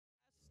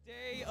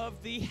day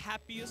of the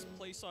happiest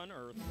place on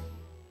earth.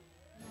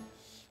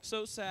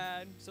 So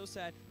sad, so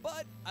sad.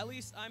 But at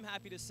least I'm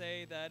happy to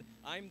say that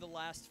I'm the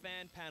last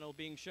fan panel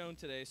being shown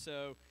today,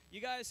 so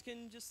you guys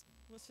can just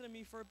listen to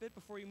me for a bit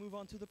before you move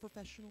on to the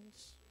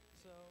professionals.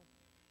 So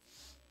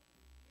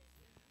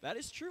that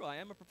is true, I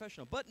am a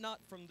professional, but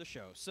not from the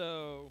show.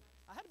 So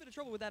I had a bit of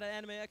trouble with that at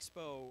Anime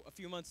Expo a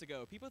few months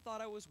ago. People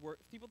thought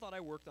I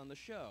worked on the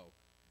show.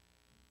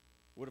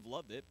 Would have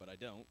loved it, but I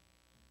don't.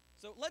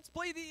 So let's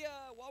play the,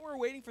 while we're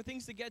waiting for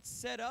things to get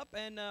set up,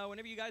 and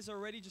whenever you guys are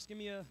ready, just give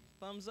me a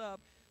thumbs up.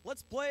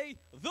 Let's play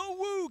the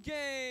Woo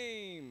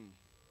game!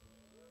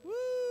 Woo!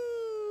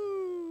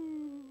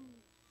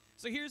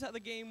 So here's how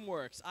the game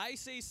works. I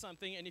say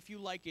something, and if you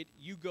like it,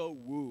 you go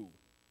woo.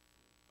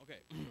 Okay,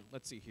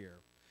 let's see here.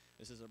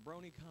 This is a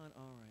BronyCon,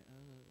 all right.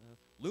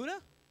 Luna?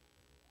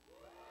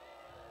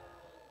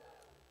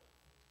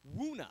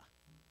 Woona.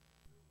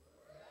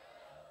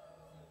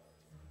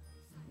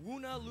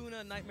 Woona,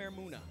 Luna, Nightmare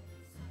Moona.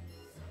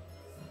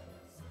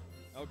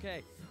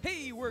 Okay.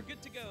 Hey, we're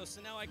good to go,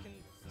 so now I can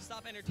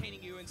stop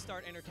entertaining you and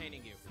start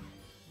entertaining you.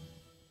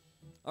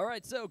 All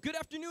right, so good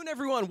afternoon,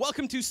 everyone.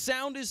 Welcome to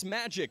Sound is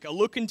Magic, a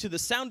look into the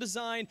sound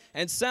design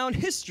and sound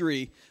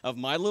history of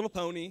My Little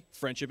Pony,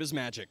 Friendship is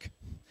Magic.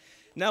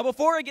 Now,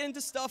 before I get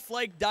into stuff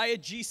like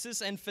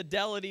diegesis and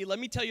fidelity, let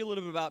me tell you a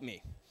little bit about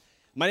me.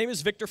 My name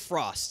is Victor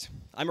Frost.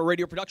 I'm a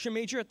radio production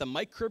major at the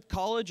Mike Curb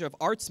College of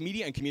Arts,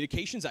 Media, and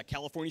Communications at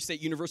California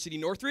State University,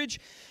 Northridge.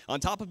 On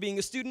top of being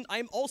a student, I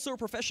am also a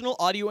professional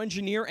audio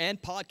engineer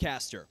and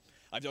podcaster.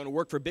 I've done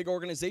work for big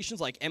organizations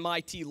like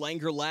MIT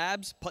Langer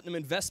Labs, Putnam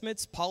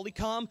Investments,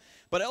 Polycom,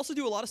 but I also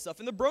do a lot of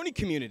stuff in the Brony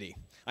community.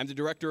 I'm the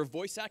director of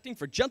voice acting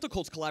for Gentle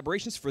Colt's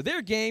collaborations for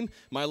their game,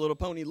 My Little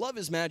Pony Love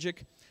is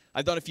Magic.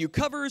 I've done a few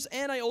covers,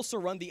 and I also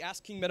run the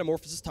Ask King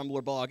Metamorphosis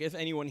Tumblr blog, if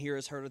anyone here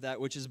has heard of that,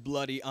 which is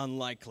bloody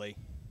unlikely.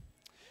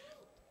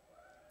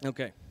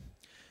 Okay,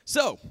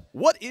 so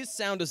what is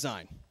sound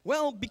design?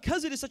 Well,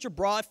 because it is such a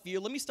broad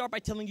field, let me start by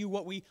telling you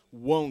what we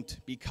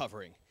won't be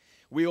covering.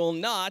 We will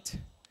not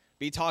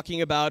be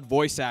talking about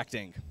voice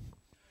acting.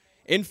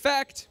 In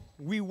fact,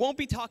 we won't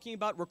be talking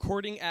about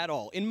recording at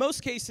all. In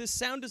most cases,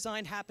 sound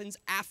design happens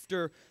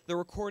after the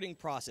recording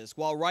process,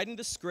 while writing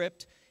the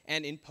script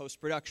and in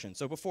post-production,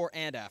 so before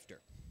and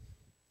after.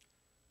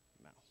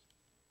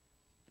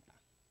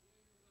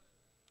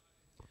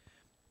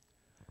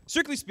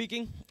 Strictly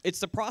speaking, it's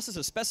the process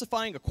of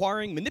specifying,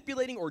 acquiring,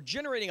 manipulating, or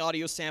generating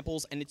audio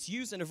samples, and it's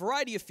used in a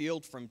variety of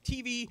fields from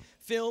TV,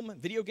 film,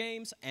 video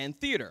games, and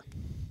theater.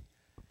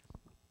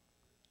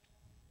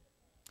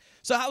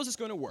 So how is this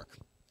going to work?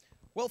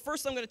 Well,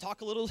 first I'm going to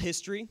talk a little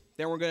history,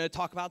 then we're going to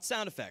talk about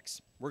sound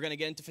effects. We're going to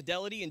get into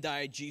fidelity and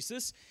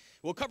diegesis.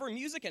 We'll cover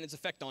music and its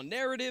effect on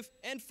narrative,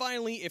 and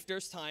finally, if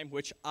there's time,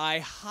 which I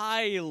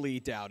highly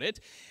doubt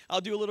it,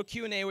 I'll do a little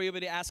Q&A where you'll be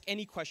able to ask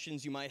any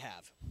questions you might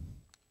have.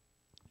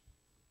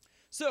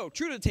 So,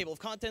 true to the table of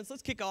contents,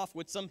 let's kick off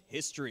with some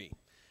history.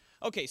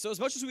 Okay, so as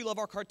much as we love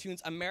our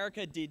cartoons,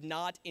 America did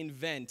not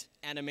invent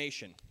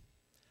animation.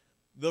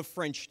 The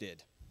French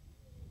did.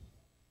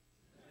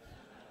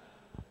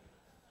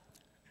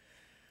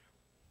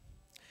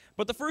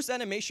 But the first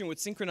animation with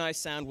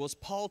synchronized sound was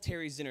Paul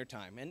Terry's Dinner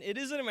Time, and it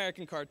is an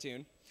American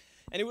cartoon,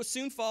 and it was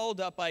soon followed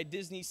up by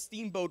Disney's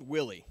Steamboat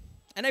Willie.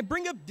 And I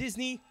bring up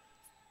Disney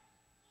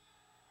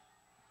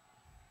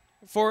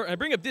for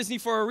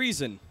a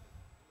reason.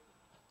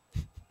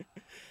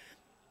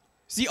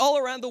 See, all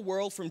around the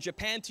world, from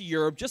Japan to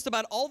Europe, just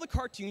about all the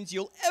cartoons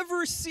you'll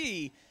ever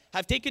see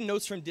have taken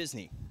notes from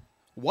Disney.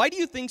 Why do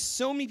you think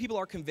so many people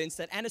are convinced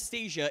that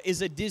Anastasia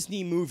is a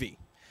Disney movie?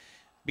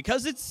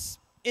 Because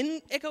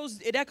it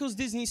echoes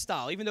Disney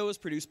style, even though it was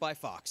produced by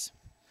Fox.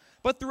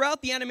 But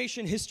throughout the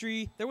animation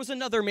history, there was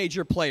another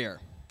major player.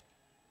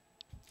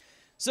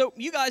 So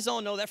you guys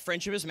all know that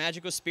Friendship is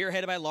Magic was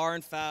spearheaded by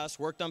Lauren Faust,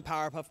 worked on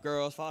Powerpuff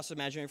Girls, Foster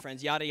Imaginary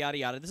Friends, yada, yada,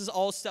 yada. This is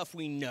all stuff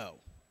we know.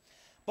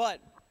 But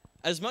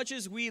as much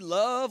as we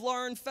love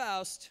Lauren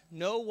Faust,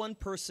 no one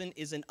person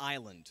is an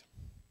island.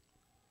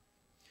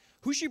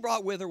 Who she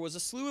brought with her was a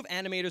slew of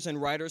animators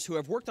and writers who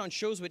have worked on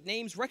shows with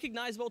names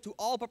recognizable to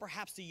all but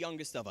perhaps the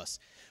youngest of us.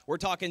 We're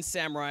talking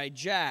Samurai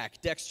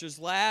Jack, Dexter's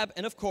Lab,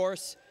 and of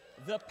course,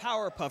 the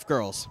Powerpuff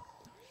Girls.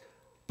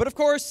 But of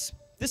course,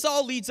 this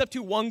all leads up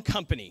to one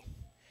company,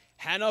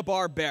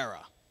 Hanna-Barbera.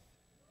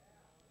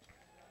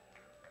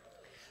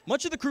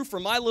 Much of the crew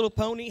from My Little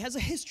Pony has a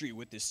history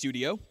with this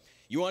studio.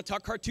 You want to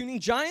talk cartooning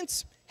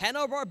giants?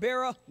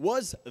 Hanna-Barbera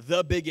was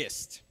the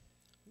biggest.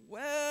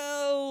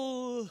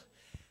 Well,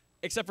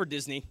 except for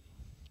Disney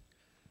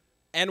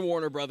and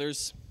Warner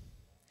Brothers.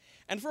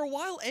 And for a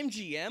while,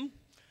 MGM.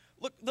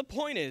 Look, the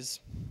point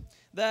is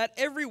that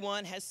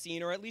everyone has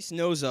seen or at least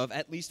knows of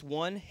at least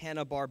one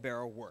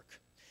Hanna-Barbera work.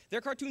 Their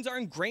cartoons are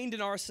ingrained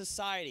in our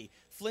society.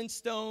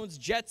 Flintstones,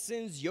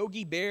 Jetsons,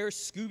 Yogi Bear,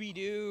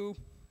 Scooby-Doo.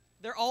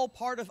 They're all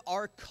part of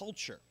our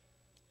culture.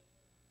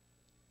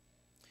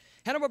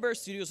 Hanna-Barbera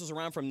Studios was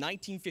around from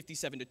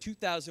 1957 to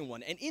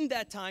 2001, and in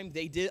that time,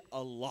 they did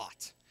a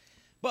lot.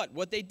 But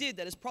what they did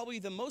that is probably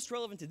the most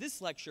relevant to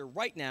this lecture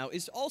right now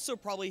is also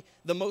probably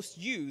the most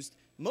used,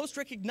 most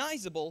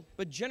recognizable,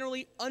 but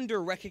generally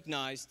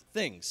under-recognized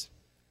things.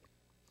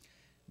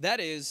 That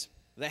is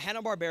the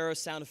Hanna-Barbera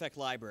sound effect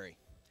library.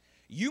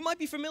 You might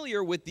be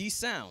familiar with these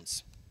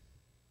sounds.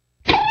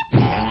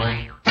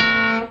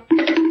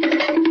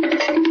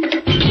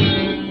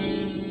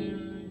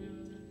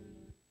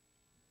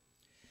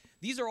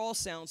 These are all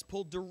sounds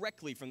pulled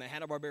directly from the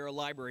Hanna-Barbera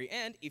library,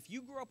 and if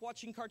you grew up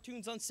watching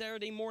cartoons on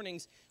Saturday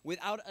mornings,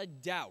 without a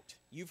doubt,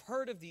 you've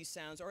heard of these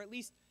sounds, or at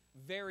least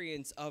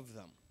variants of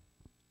them.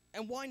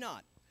 And why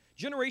not?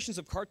 Generations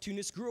of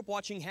cartoonists grew up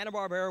watching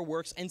Hanna-Barbera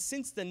works, and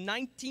since the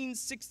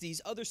 1960s,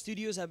 other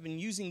studios have been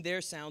using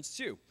their sounds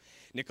too.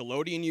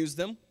 Nickelodeon used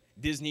them,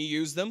 Disney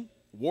used them,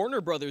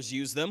 Warner Brothers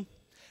used them.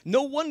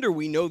 No wonder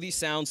we know these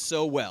sounds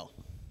so well.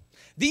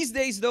 These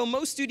days, though,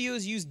 most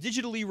studios use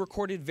digitally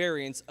recorded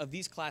variants of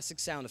these classic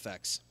sound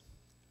effects.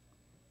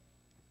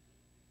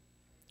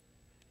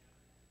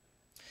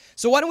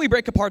 So why don't we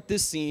break apart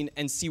this scene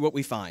and see what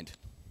we find?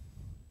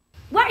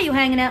 Why are you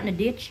hanging out in a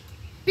ditch?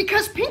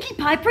 Because Pinkie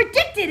Pie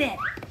predicted it!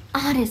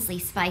 Honestly,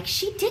 Spike,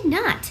 she did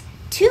not.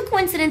 2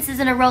 coincidences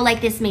in a row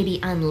like this may be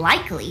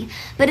unlikely,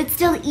 but it's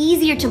still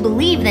easier to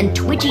believe than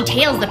twitchy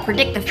tales that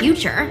predict the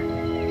future.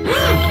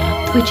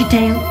 Twitchy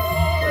tail.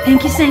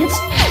 Pinky sense.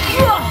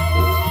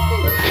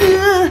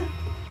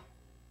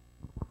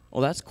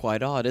 Well, that's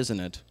quite odd, isn't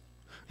it?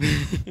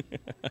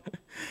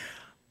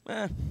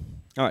 All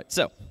right,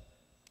 so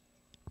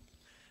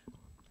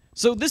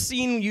this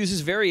scene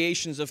uses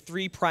variations of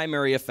 3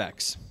 primary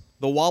effects: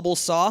 the wobble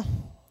saw,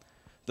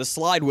 the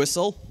slide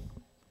whistle,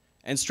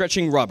 and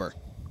stretching rubber.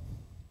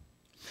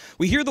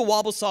 We hear the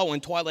wobble saw when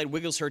Twilight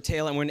wiggles her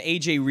tail and when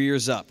AJ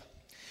rears up.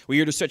 We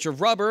hear the stretch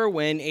of rubber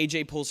when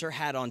AJ pulls her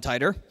hat on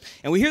tighter,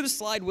 and we hear the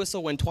slide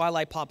whistle when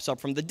Twilight pops up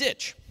from the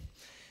ditch.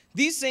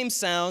 These same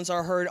sounds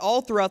are heard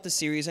all throughout the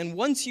series, and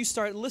once you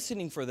start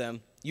listening for them,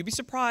 you'd be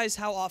surprised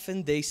how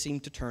often they seem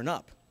to turn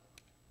up.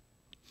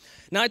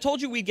 Now, I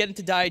told you we'd get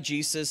into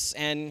diegesis,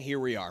 and here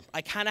we are.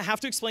 I kind of have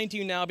to explain to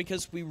you now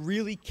because we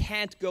really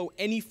can't go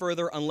any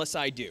further unless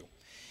I do.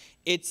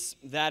 It's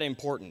that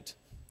important.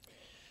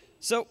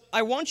 So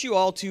I want you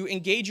all to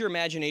engage your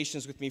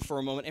imaginations with me for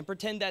a moment and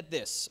pretend that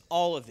this,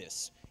 all of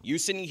this, you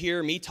sitting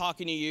here, me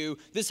talking to you,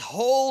 this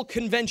whole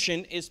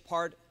convention is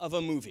part of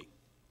a movie.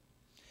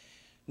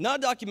 Not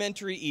a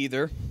documentary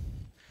either,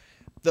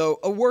 though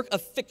a work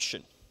of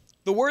fiction.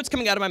 The words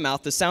coming out of my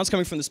mouth, the sounds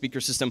coming from the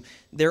speaker system,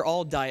 they're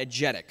all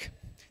diegetic.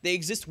 They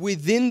exist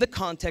within the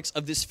context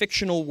of this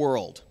fictional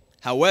world.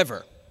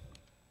 However,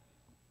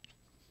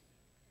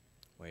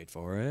 wait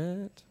for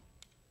it.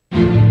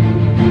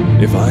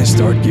 If I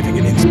start giving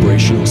an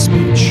inspirational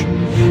speech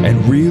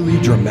and really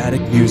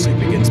dramatic music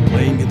begins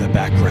playing in the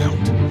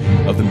background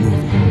of the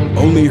movie,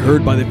 only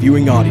heard by the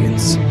viewing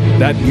audience,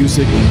 that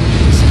music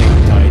is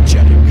not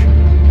diegetic.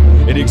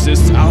 It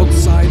exists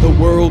outside the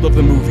world of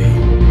the movie.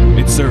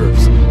 It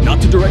serves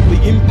not to directly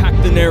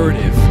impact the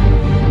narrative,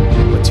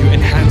 but to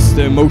enhance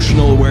the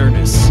emotional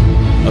awareness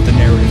of the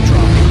narrative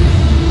drama.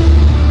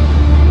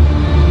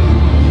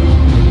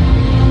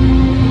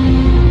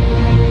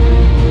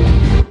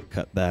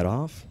 Cut that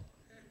off.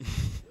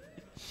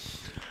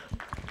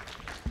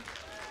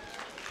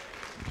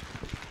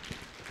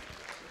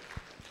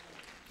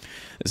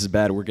 This is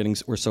bad.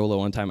 We're so low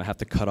on time. I have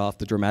to cut off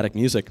the dramatic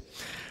music.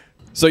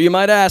 So you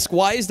might ask,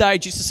 why is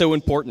diegesis so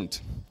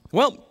important?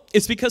 Well,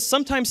 it's because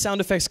sometimes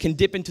sound effects can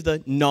dip into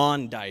the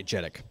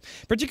non-diegetic,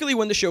 particularly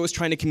when the show is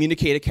trying to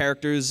communicate a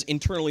character's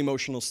internal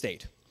emotional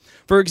state.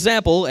 For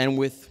example, and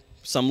with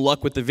some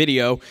luck with the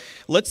video,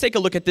 let's take a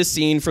look at this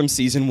scene from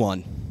season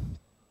 1.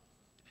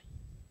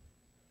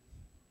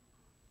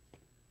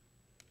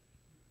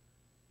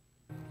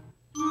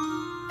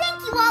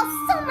 Thank you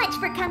all so much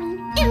for coming.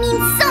 It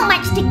means so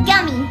much to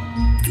Gummy.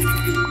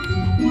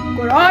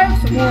 Could I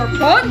have some more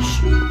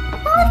punch?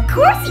 Well, of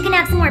course you can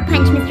have some more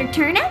punch, Mr.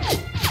 Turnip.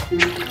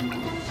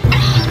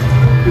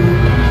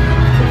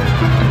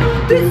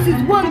 This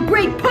is one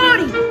great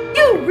party!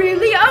 You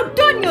really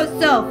outdone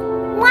yourself!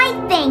 Why,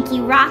 thank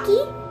you,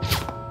 Rocky.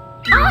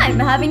 I'm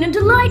having a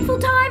delightful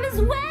time as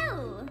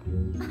well.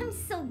 I'm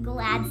so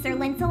glad, Sir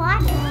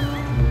Lancelot. My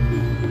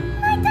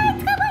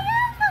tights got my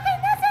ass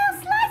fucking this little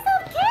slice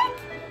of cake.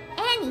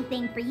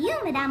 Anything for you,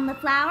 Madame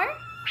LaFlower.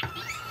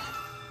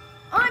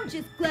 I'm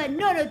just glad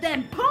none of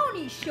them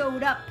ponies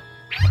showed up.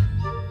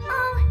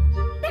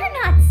 Oh, they're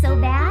not so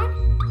bad.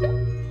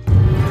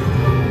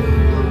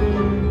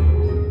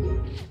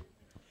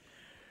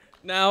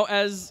 Now,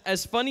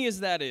 as funny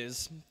as that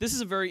is, this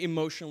is a very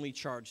emotionally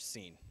charged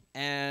scene,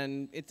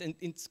 and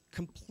it's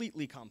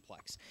completely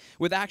complex,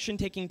 with action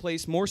taking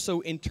place more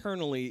so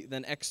internally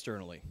than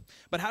externally.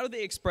 But how do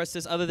they express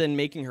this other than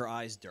making her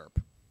eyes derp?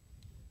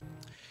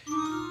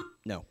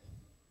 No.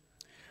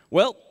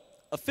 Well,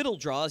 a fiddle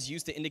draw is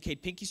used to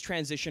indicate Pinkie's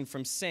transition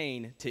from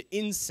sane to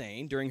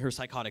insane during her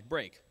psychotic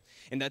break.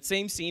 In that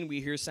same scene, we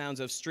hear sounds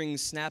of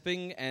strings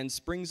snapping and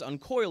springs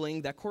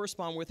uncoiling that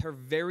correspond with her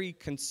very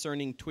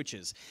concerning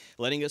twitches,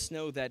 letting us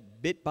know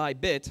that bit by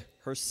bit,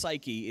 her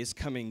psyche is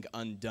coming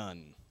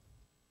undone.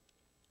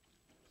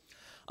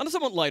 On a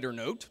somewhat lighter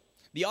note,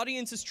 the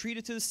audience is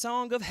treated to the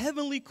song of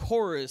Heavenly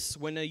Chorus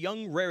when a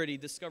young rarity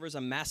discovers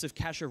a massive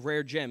cache of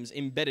rare gems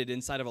embedded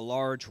inside of a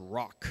large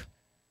rock.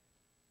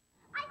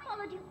 I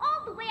followed you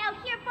all the way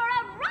out here for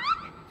a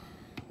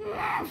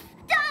rock?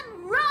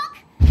 Dumb rock!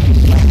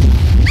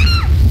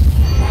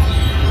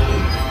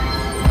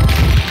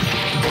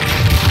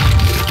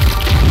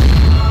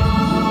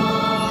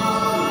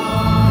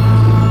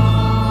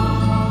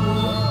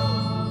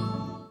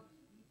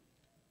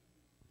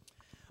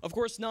 Of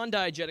course,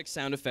 non-diegetic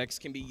sound effects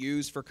can be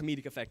used for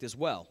comedic effect as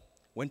well.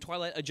 When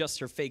Twilight adjusts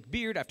her fake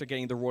beard after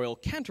getting the royal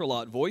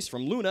Canterlot voice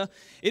from Luna,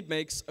 it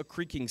makes a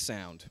creaking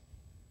sound.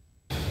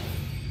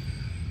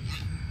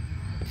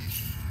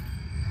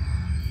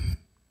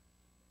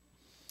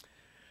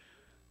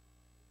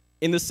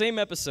 In the same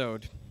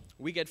episode,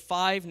 we get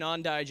 5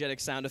 non-diegetic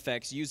sound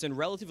effects used in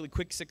relatively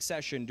quick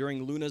succession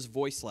during Luna's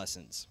voice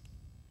lessons.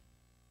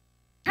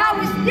 How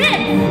is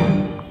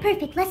this?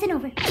 Perfect, lesson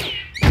over.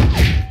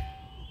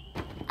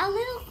 A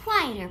little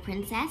quieter,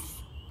 princess.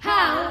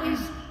 How is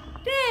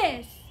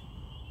this?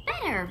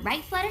 Better,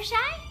 right, Fluttershy?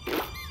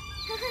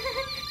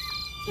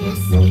 Yes.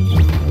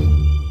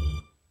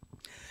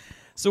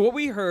 So what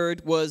we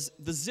heard was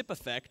the zip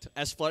effect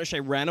as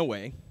Fluttershy ran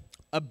away,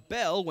 a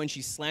bell when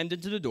she slammed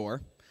into the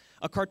door,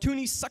 a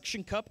cartoony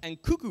suction cup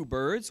and cuckoo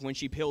birds when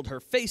she peeled her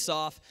face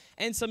off,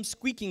 and some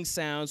squeaking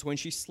sounds when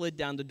she slid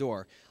down the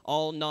door.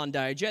 All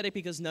non-diegetic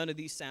because none of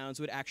these sounds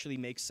would actually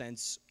make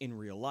sense in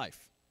real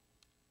life.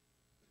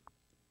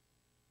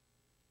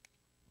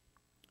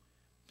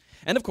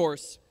 And of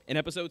course, in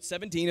episode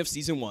 17 of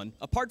season 1,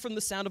 apart from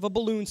the sound of a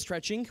balloon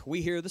stretching,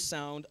 we hear the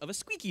sound of a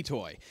squeaky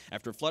toy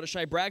after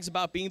Fluttershy brags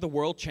about being the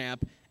world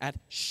champ at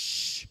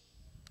Shh.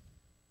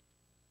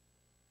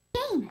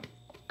 Game.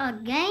 A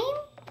game?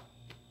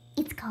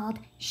 It's called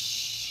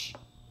Shh.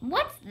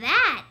 What's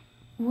that?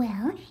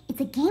 Well, it's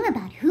a game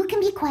about who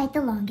can be quiet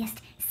the longest.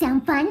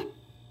 Sound fun?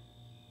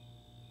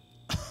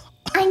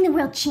 I'm the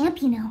world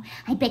champ, you know.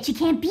 I bet you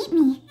can't beat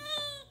me.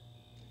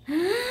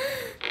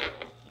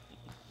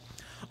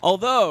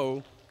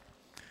 Although,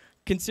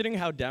 considering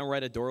how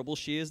downright adorable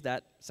she is,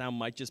 that sound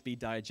might just be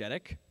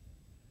diegetic.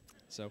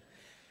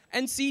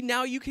 And see,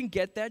 now you can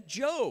get that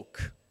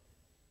joke.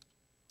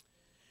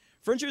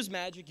 Frontier's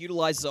Magic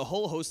utilizes a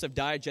whole host of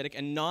diegetic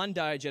and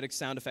non-diegetic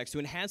sound effects to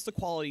enhance the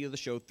quality of the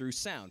show through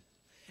sound.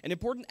 An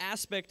important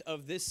aspect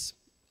of this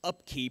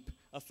upkeep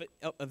is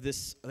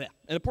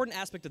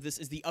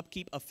the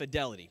upkeep of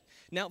fidelity.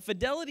 Now,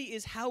 fidelity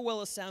is how well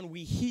a sound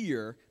we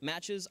hear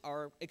matches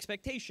our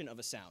expectation of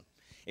a sound.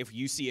 If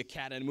you see a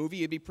cat in a movie,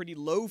 it'd be pretty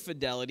low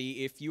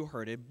fidelity if you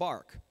heard it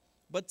bark.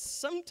 But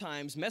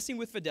sometimes messing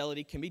with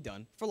fidelity can be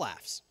done for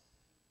laughs.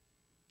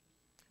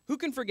 Who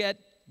can forget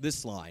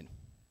this line?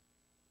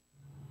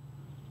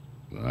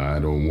 I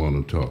don't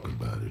want to talk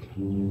about it.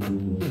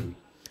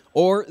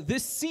 Or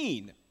this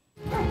scene.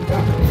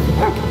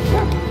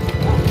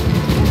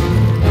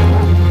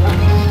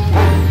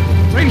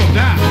 Rainbow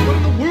Dash, what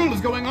in the world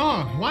is going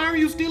on? Why are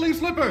you stealing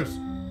slippers?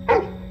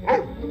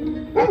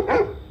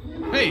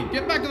 Hey,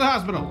 get back to the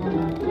hospital.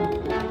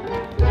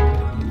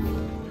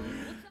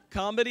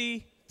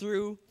 Comedy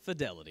through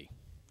fidelity.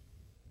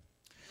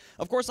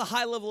 Of course, a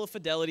high level of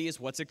fidelity is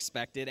what's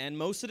expected, and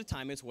most of the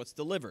time it's what's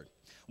delivered.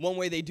 One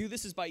way they do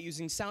this is by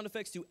using sound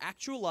effects to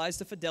actualize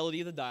the fidelity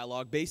of the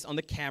dialogue based on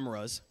the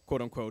camera's,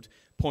 quote-unquote,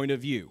 point of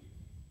view.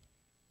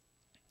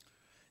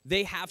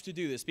 They have to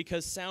do this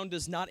because sound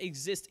does not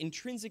exist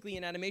intrinsically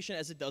in animation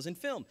as it does in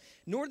film,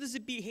 nor does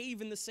it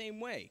behave in the same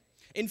way.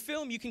 In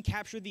film, you can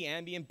capture the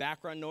ambient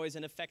background noise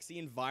and effects the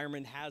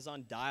environment has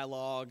on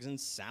dialogues and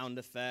sound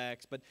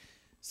effects, but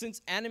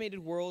since animated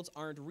worlds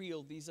aren't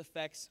real, these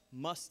effects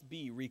must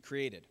be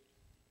recreated.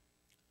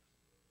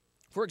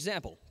 For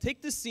example,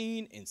 take this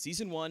scene in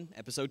Season 1,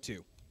 Episode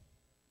 2.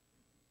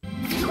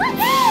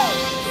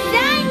 Woohoo!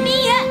 Sign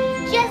me up!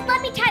 Just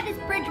let me tie this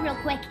bridge real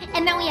quick,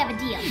 and then we have a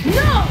deal.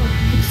 No!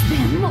 It's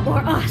them or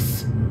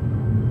us.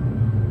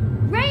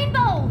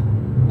 Rainbow!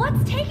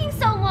 What's taking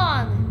so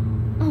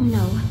long? Oh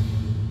no.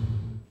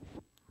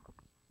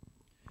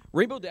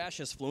 Rainbow Dash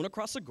has flown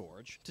across a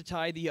gorge to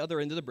tie the other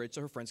end of the bridge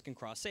so her friends can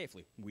cross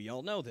safely. We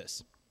all know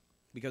this,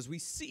 because we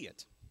see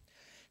it.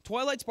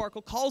 Twilight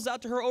Sparkle calls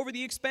out to her over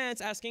the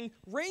expanse asking,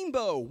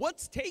 "Rainbow,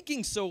 what's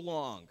taking so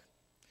long?"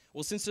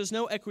 Well, since there's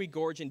no echoey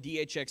gorge in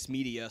DHX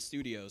Media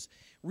Studios,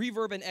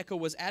 reverb and echo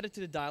was added to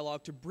the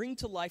dialogue to bring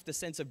to life the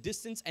sense of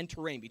distance and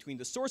terrain between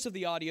the source of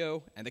the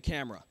audio and the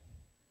camera.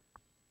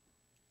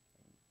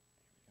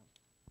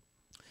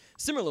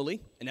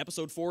 Similarly, in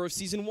episode 4 of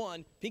season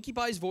 1, Pinkie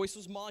Pie's voice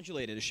was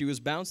modulated as she was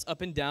bounced up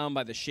and down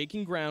by the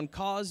shaking ground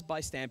caused by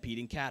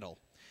stampeding cattle.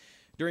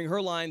 During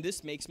her line,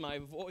 "This makes my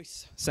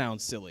voice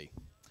sound silly."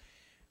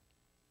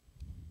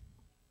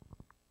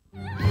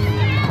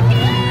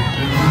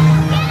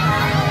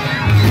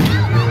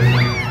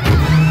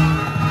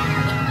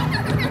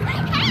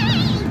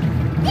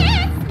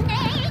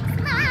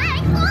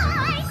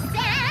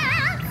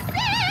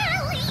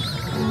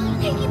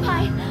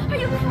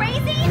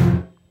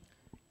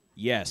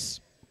 Yes.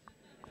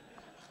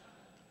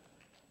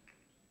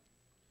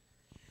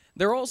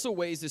 There are also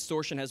ways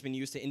distortion has been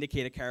used to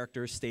indicate a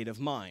character's state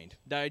of mind.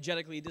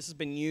 Diegetically, this has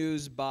been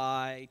used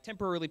by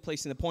temporarily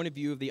placing the point of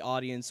view of the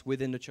audience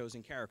within the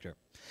chosen character.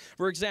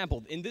 For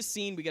example, in this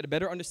scene, we get a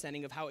better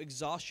understanding of how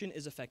exhaustion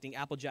is affecting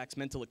Applejack's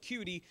mental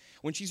acuity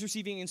when she's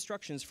receiving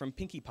instructions from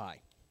Pinkie Pie.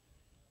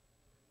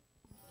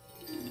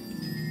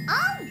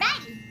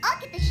 Alrighty, I'll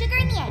get the sugar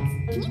and the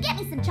eggs. Can you get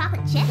me some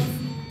chocolate chips?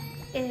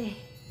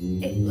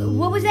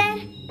 What was that?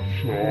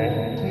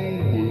 Chocolate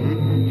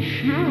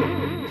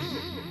chips.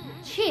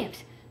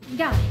 Chips.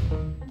 Got it.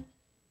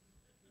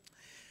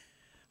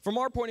 From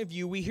our point of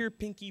view, we hear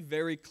Pinkie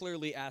very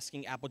clearly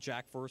asking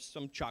Applejack for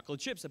some chocolate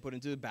chips to put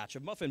into a batch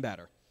of muffin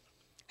batter.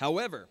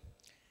 However,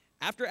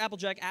 after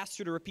Applejack asks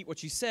her to repeat what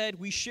she said,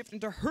 we shift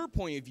into her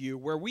point of view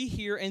where we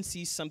hear and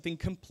see something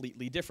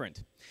completely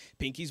different.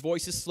 Pinkie's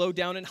voice is slowed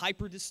down and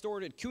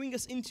hyper-distorted, cueing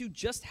us into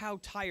just how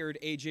tired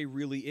AJ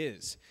really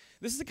is.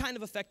 This is the kind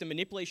of effect a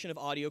manipulation of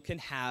audio can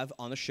have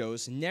on the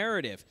show's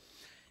narrative.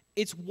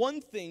 It's one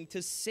thing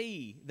to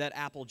say that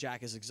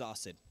Applejack is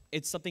exhausted.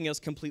 It's something else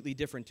completely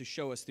different to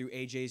show us through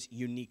AJ's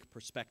unique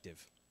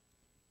perspective.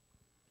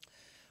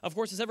 Of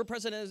course, as ever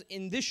present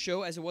in this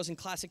show as it was in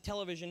classic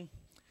television,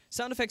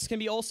 sound effects can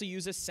be also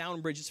used as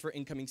sound bridges for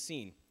incoming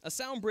scene. A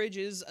sound bridge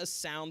is a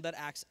sound that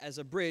acts as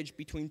a bridge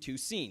between two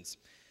scenes.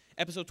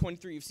 Episode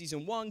 23 of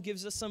Season 1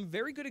 gives us some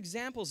very good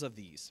examples of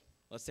these.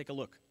 Let's take a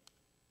look.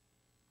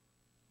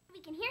 We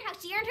can hear how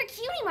she earned her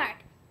cutie mark.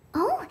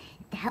 Oh,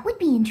 that would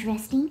be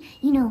interesting.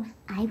 You know,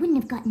 I wouldn't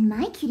have gotten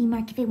my cutie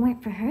mark if it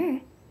weren't for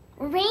her.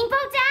 Rainbow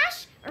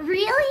Dash?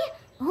 Really?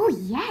 Oh,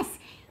 yes.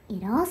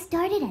 It all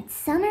started at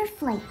summer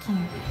flight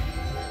camp.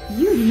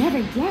 You'd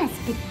never guess,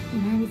 but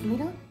when I was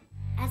little...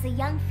 As a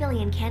young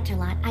filly in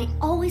Canterlot, I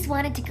always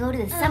wanted to go to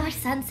the Summer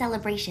Sun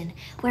celebration,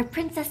 where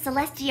Princess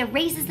Celestia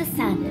raises the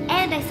sun,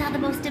 and I saw the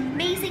most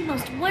amazing,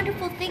 most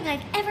wonderful thing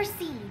I've ever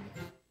seen.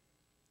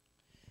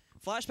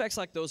 Flashbacks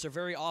like those are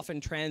very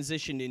often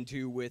transitioned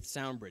into with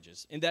sound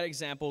bridges. In that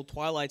example,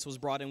 Twilight's was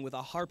brought in with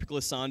a harp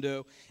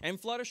glissando, and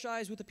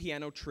Fluttershy's with a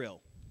piano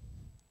trill.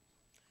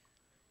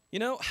 You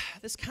know,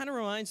 this kind of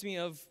reminds me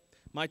of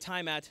my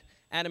time at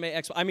Anime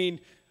Expo. I mean,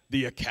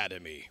 the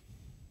Academy.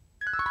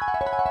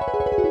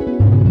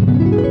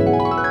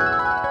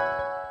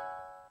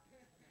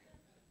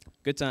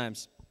 Good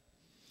times.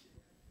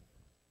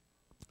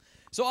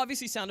 So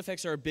obviously sound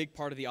effects are a big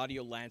part of the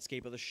audio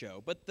landscape of the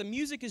show, but the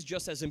music is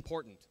just as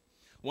important.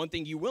 One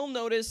thing you will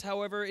notice,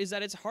 however, is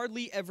that it's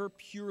hardly ever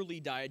purely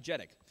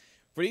diegetic.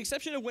 For the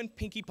exception of when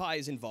Pinkie Pie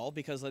is involved,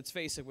 because let's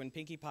face it, when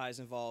Pinkie Pie is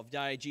involved,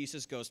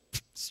 diegesis goes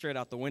straight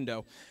out the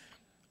window.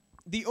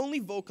 The only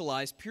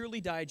vocalized,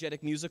 purely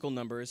diegetic musical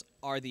numbers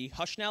are the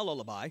Hush Now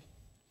Lullaby,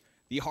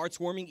 the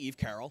Heartwarming Eve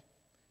Carol,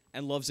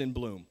 and Love's in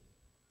Bloom.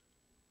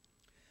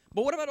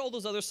 But what about all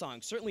those other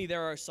songs? Certainly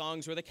there are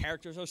songs where the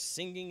characters are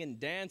singing and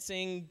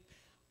dancing.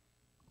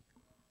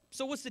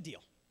 So what's the deal?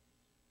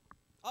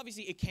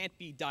 Obviously, it can't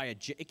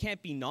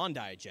be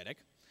non-diegetic.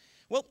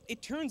 Well,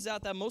 it turns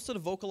out that most of the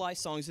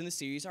vocalized songs in the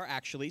series are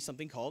actually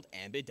something called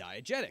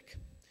ambidiegetic.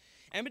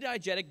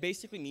 Ambidiegetic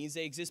basically means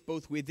they exist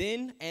both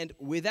within and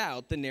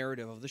without the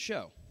narrative of the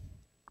show.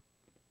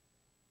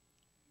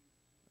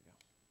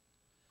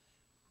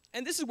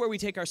 And this is where we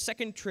take our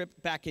second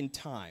trip back in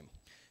time.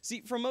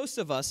 See, for most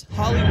of us,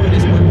 Hollywood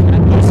is where we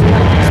had most of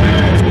our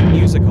experience with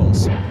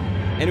musicals.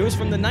 And it was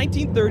from the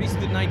 1930s to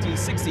the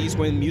 1960s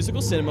when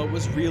musical cinema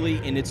was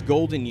really in its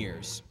golden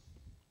years.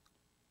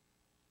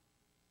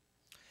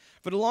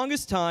 For the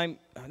longest time,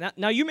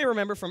 now you may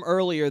remember from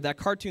earlier that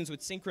cartoons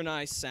with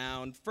synchronized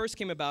sound first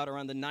came about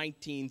around the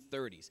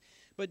 1930s.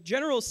 But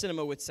general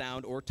cinema with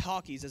sound, or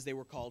talkies as they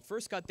were called,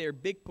 first got their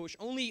big push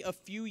only a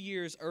few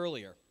years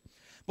earlier.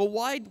 But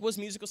why was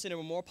musical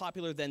cinema more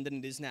popular then than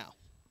it is now?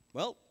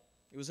 Well,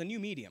 it was a new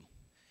medium.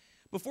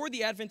 Before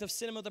the advent of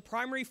cinema, the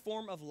primary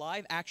form of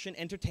live-action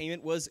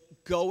entertainment was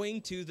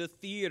going to the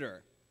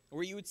theater,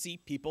 where you would see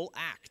people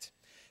act.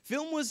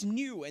 Film was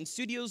new, and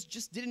studios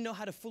just didn't know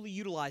how to fully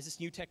utilize this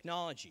new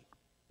technology.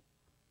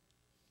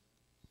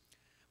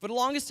 For the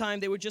longest time,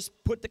 they would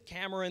just put the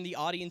camera in the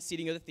audience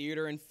seating of the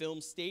theater and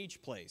film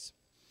stage plays.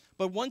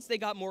 But once they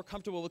got more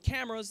comfortable with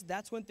cameras,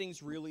 that's when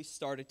things really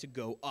started to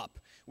go up.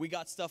 We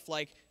got stuff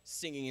like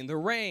Singing in the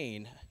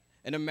Rain,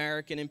 An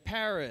American in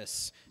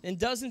Paris, and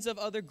dozens of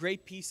other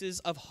great pieces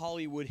of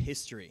Hollywood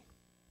history.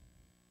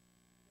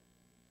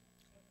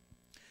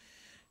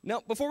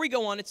 Now, before we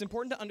go on, it's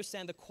important to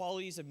understand the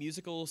qualities of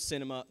musical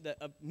cinema,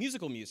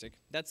 musical music,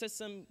 that sets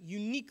them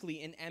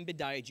uniquely in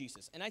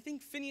ambidiegesis. And I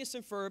think Phineas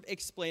and Ferb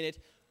explain it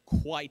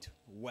quite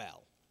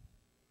well.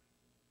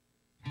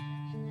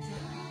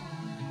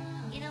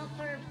 You know,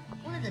 Ferb,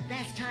 one of the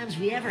best times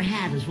we ever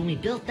had was when we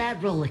built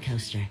that roller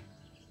coaster.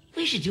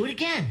 We should do it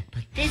again,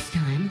 but this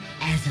time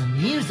as a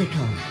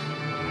musical.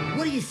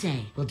 What do you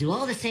say? We'll do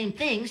all the same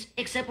things,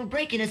 except we'll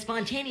break into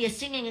spontaneous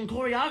singing and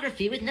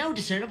choreography with no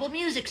discernible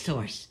music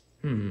source.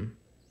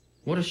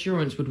 What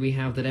assurance would we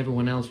have that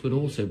everyone else would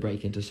also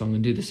break into song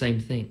and do the same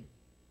thing?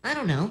 I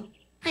don't know.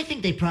 I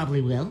think they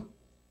probably will.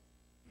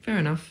 Fair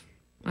enough.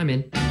 I'm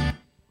in.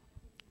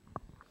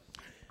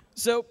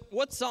 So,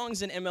 what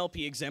songs in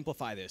MLP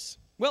exemplify this?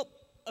 Well,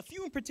 a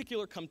few in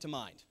particular come to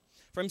mind.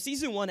 From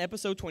Season 1,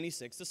 Episode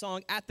 26, the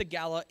song At the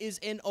Gala is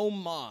an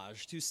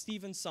homage to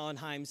Stephen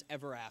Sondheim's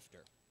Ever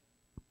After.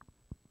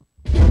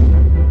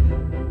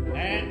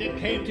 And it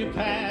came to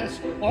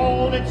pass,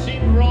 all that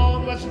seemed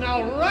wrong was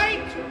now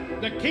right.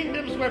 The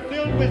kingdoms were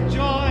filled with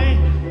joy,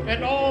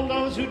 and all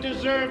those who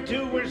deserved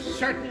to were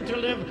certain to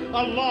live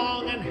a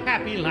long and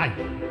happy life.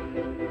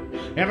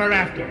 Ever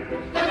after.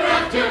 Ever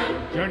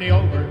after. Journey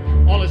over,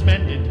 all is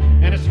mended,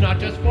 and it's not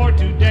just for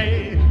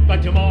today,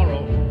 but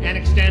tomorrow and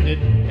extended.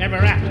 Ever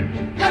after.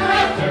 Ever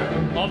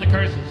after. All the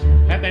curses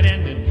have been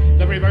ended,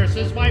 the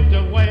reverses wiped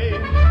away.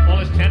 All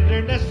is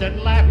tenderness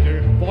and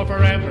laughter for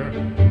forever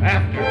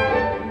after.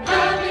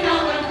 Happy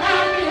now and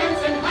happy hence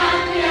and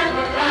happy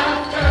ever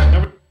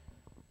after.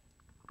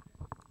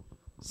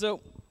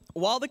 So,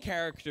 while the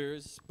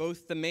characters,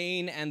 both the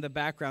main and the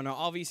background, are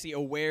obviously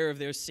aware of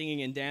their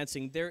singing and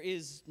dancing, there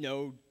is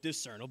no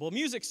discernible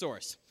music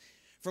source.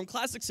 From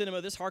classic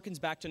cinema, this harkens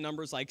back to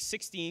numbers like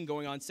 16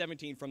 going on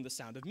 17 from The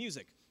Sound of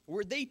Music,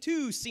 where they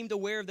too seemed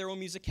aware of their own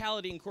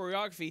musicality and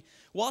choreography,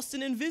 whilst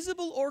an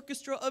invisible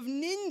orchestra of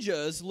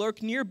ninjas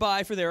lurk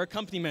nearby for their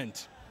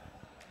accompaniment.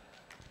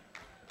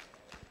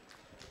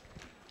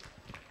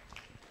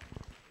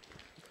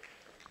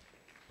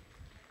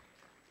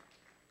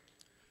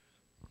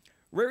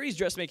 Rarity's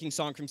dressmaking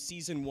song from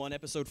Season 1,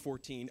 Episode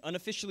 14,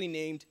 unofficially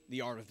named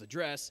The Art of the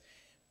Dress,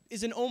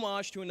 is an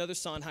homage to another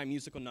Sondheim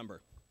musical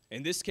number.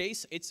 In this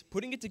case, it's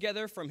Putting It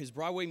Together from his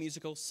Broadway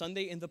musical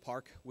Sunday in the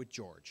Park with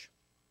George.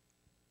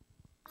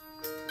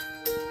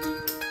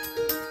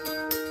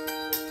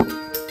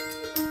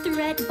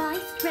 Thread by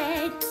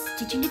thread,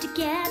 stitching it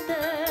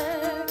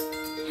together.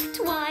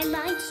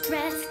 Twilight's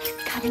dress,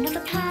 cutting out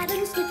the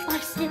pattern snip by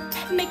snip,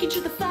 making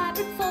sure the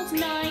fabric falls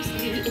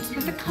nicely. It's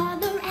perfect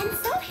color and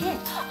so hip.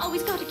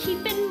 Always gotta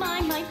keep in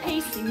mind my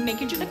pacing,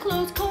 making sure the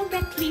clothes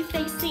correctly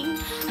facing.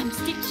 I'm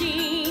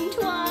stitching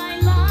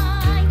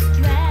Twilight's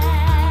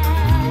dress.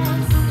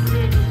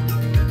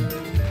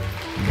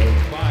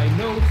 Note by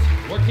note,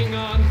 working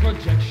on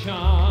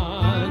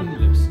projection.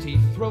 Lips,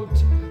 teeth,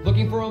 throat,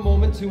 looking for a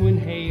moment to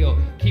inhale,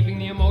 keeping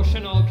the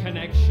emotional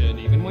connection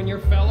even when your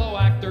fellow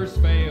actors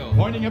fail.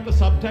 Pointing up the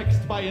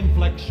subtext by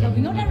inflection.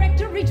 Helping your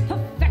director reach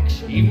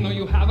perfection. Even though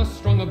you have a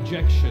strong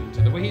objection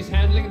to the way he's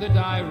handling the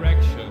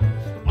direction.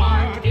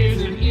 Art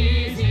isn't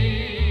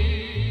easy.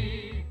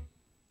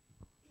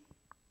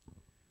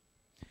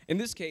 In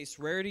this case,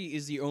 Rarity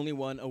is the only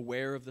one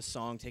aware of the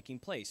song taking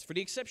place, for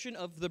the exception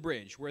of the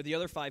bridge, where the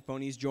other 5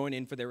 ponies join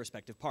in for their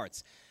respective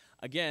parts.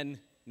 Again,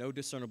 no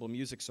discernible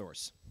music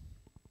source.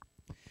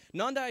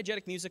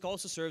 Non-diegetic music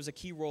also serves a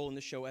key role in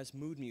the show as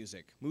mood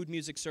music. Mood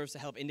music serves to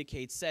help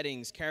indicate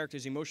settings,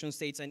 characters, emotional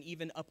states, and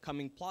even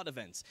upcoming plot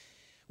events.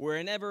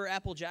 Whenever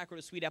Applejack or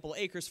the Sweet Apple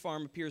Acres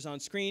farm appears on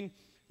screen,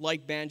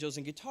 light banjos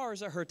and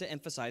guitars are heard to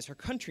emphasize her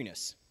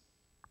countryness.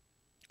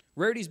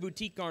 Rarity's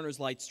boutique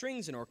garners light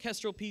strings and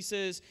orchestral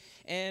pieces,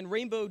 and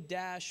Rainbow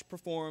Dash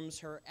performs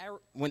her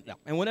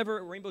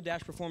whenever Rainbow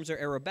Dash performs her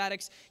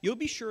aerobatics, you'll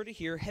be sure to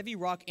hear heavy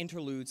rock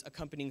interludes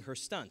accompanying her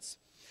stunts.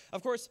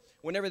 Of course,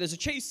 whenever there's a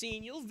chase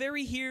scene, you'll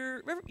very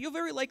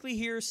likely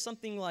hear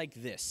something like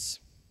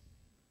this.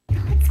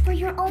 It's for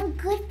your own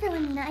good,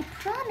 Philomena, I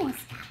promise.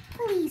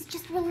 Please,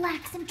 just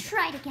relax and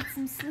try to get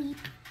some sleep.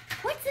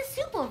 What's the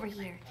soup over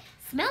here?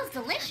 Smells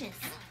delicious.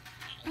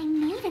 I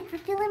made it for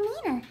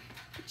Philomena,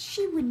 but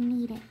she wouldn't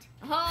eat it.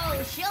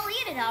 Oh, she'll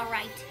eat it all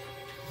right.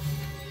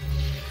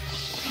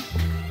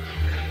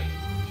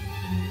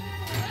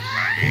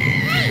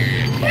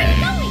 Hey! Where are you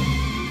going?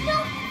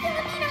 No,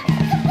 Philomena,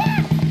 come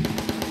back!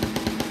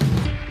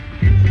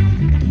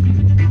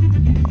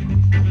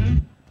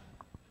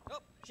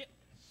 Oh, shit.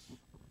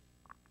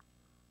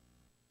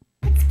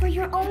 It's for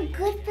your own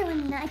good,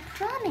 Philomena, I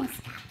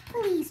promise.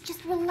 Please,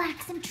 just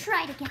relax and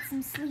try to get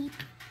some sleep.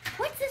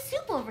 What's the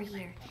soup over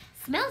here?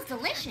 Smells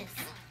delicious.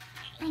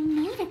 I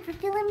made it for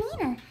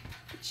Philomena,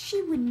 but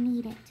she wouldn't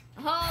eat it.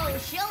 Oh,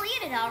 she'll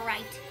eat it all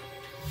right.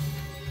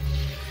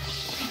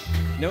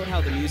 Note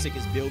how the music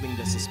is building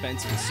the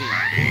suspense of the scene.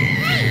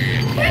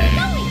 Hey! Where are you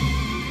going?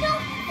 No,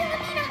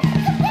 Philomena,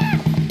 come back!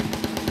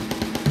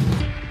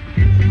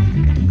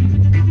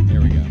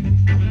 There we go.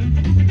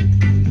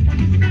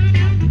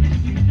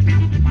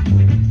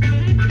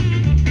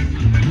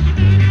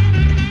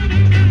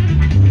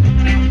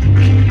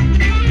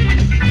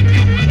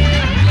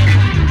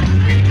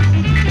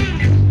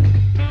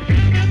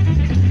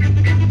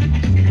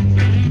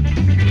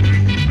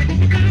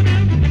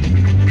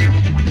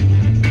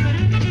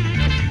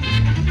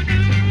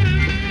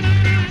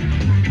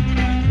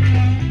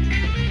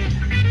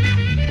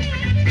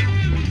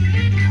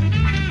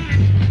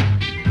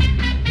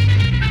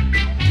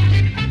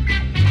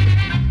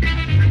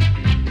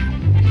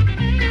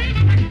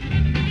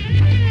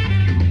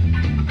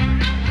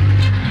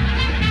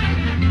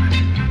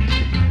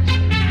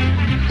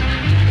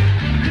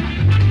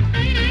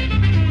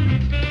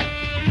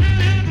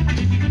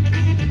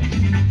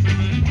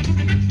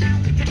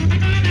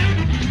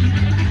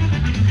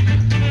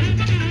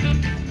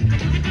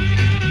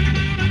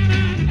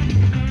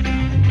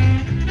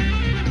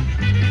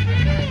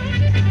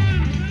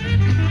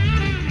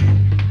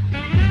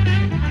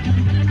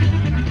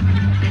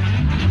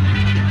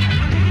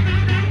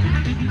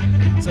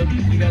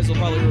 guys will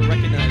probably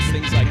recognize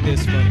things like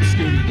this from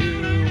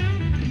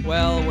Scooby-Doo.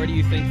 Well, where do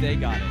you think they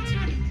got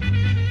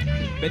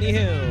it? Benny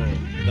Hill,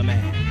 the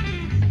man.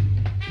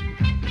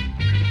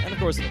 And of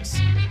course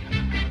this.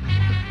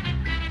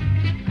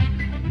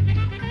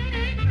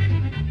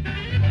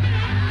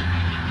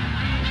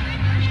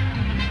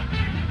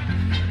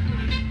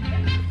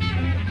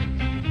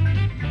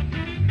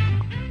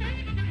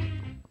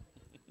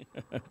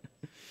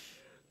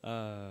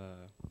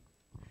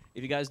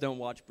 If you guys don't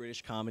watch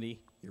British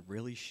comedy, you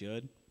really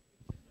should.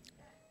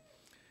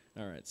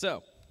 All right,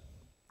 so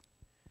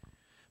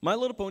My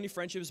Little Pony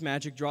Friendship's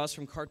magic draws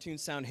from cartoon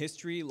sound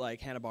history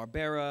like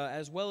Hanna-Barbera,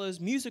 as well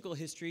as musical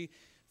history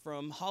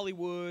from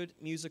Hollywood,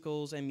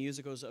 musicals, and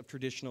musicals of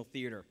traditional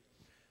theater.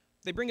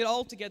 They bring it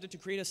all together to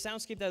create a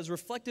soundscape that is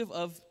reflective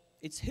of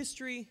its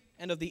history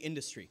and of the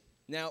industry.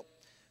 Now,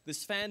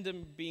 this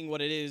fandom being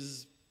what it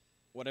is,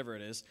 whatever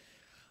it is,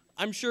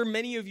 I'm sure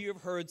many of you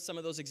have heard some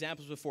of those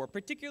examples before,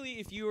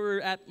 particularly if you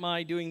were at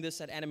my doing this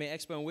at Anime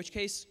Expo, in which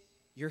case,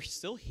 you're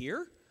still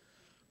here?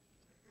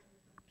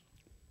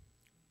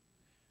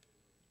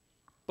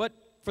 But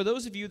for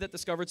those of you that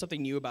discovered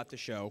something new about the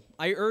show,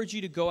 I urge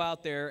you to go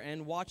out there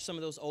and watch some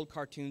of those old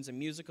cartoons and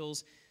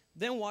musicals,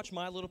 then watch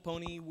My Little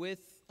Pony with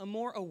a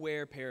more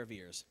aware pair of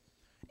ears.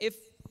 If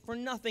for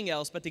nothing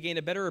else but to gain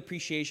a better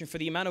appreciation for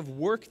the amount of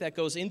work that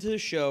goes into the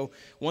show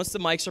once the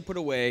mics are put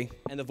away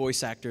and the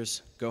voice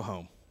actors go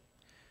home.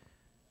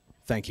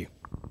 Thank you.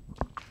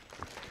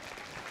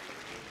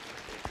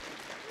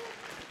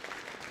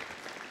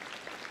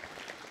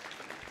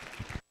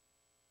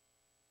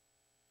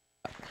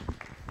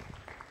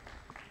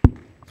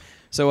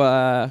 So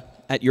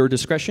at your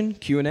discretion,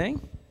 Q&A.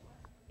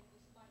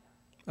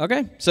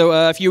 Okay,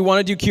 so if you want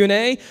to do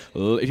Q&A,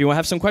 if you want to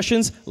have some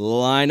questions,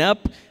 line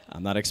up.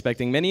 I'm not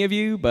expecting many of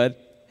you,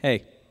 but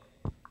hey.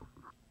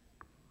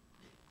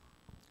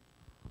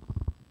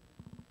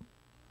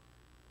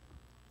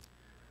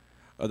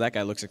 Oh, that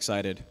guy looks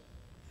excited.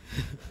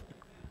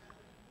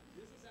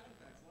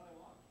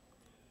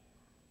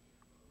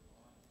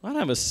 I don't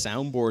have a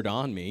soundboard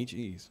on me,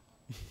 jeez.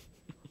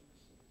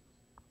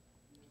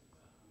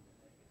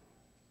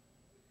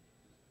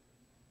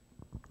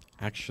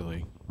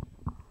 Actually.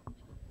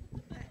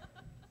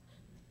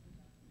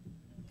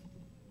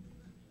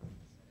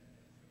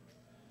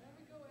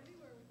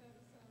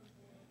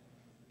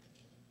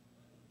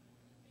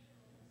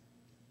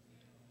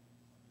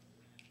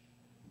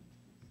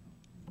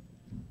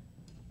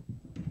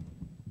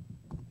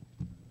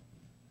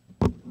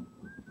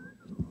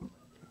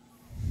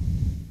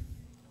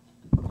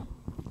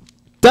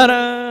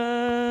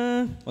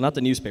 Ta-da! Well, not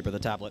the newspaper, the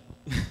tablet.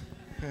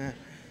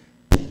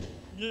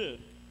 Yeah.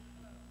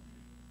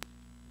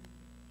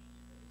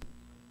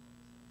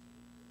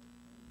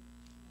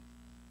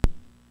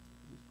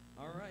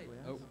 All right.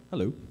 Oh,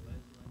 hello.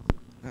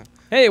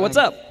 Hey, what's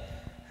up?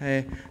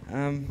 Hey,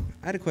 I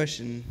had a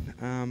question.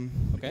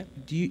 Okay.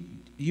 Do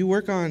you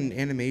work on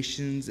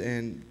animations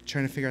and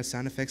trying to figure out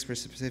sound effects for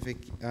specific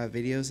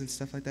videos and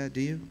stuff like that? Do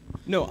you?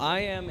 No, I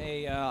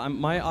am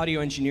my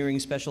audio engineering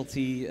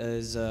specialty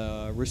is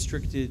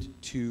restricted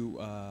to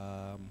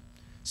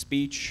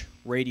speech,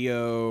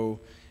 radio.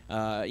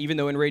 Even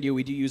though in radio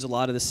we do use a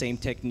lot of the same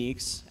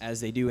techniques as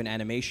they do in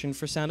animation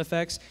for sound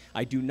effects,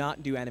 I do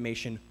not do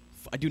animation.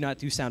 I do not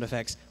do sound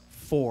effects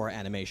for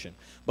animation.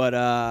 But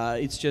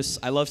it's just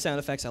I love sound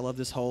effects. I love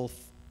this whole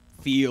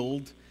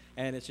field,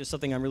 and it's just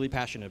something I'm really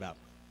passionate about.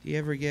 Do you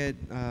ever get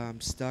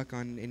stuck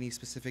on any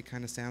specific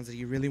kind of sounds that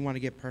you really want to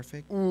get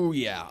perfect? Ooh,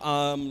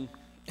 yeah.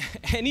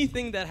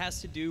 Anything that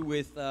has to do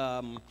with,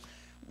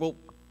 well,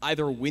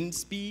 either wind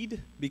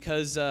speed,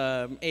 because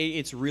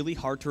it's really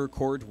hard to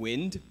record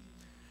wind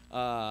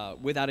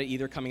without it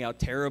either coming out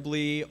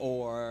terribly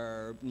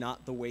or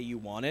not the way you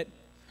want it,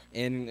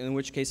 in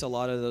which case a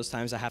lot of those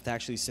times I have to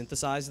actually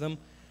synthesize them.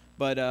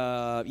 But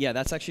yeah,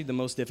 that's actually the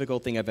most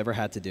difficult thing I've ever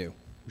had to do,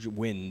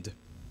 wind.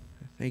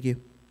 Thank you.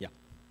 Yeah.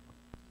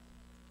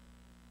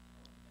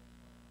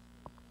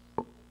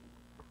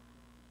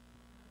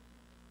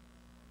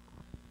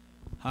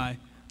 Hi.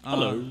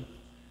 Hello.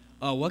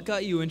 What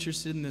got you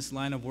interested in this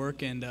line of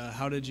work, and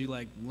how did you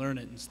learn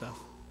it and stuff?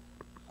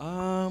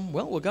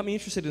 Well, what got me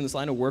interested in this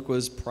line of work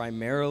was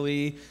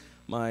primarily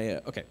my,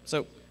 okay,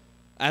 so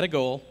I had a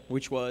goal,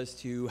 which was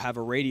to have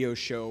a radio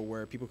show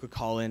where people could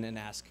call in and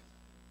ask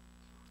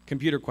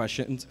computer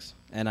questions,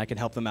 and I could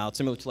help them out,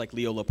 similar to like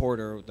Leo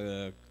Laporte or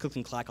the Click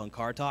and Clack on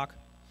Car Talk.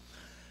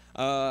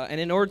 And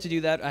in order to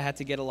do that, I had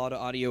to get a lot of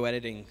audio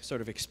editing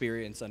sort of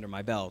experience under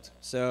my belt.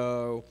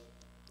 So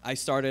I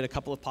started a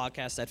couple of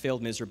podcasts that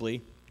failed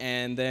miserably,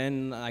 and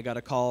then I got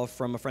a call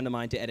from a friend of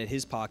mine to edit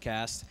his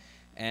podcast,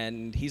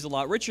 and he's a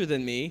lot richer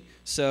than me,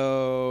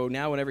 so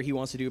now whenever he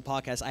wants to do a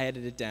podcast, I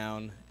edit it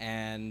down,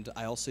 and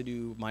I also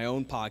do my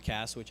own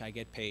podcast, which I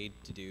get paid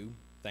to do,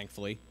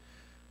 thankfully.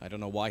 I don't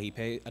know why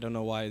I don't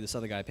know why this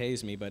other guy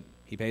pays me, but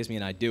he pays me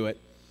and I do it.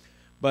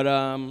 But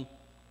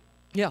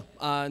yeah,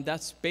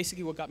 that's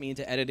basically what got me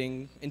into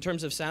editing. In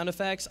terms of sound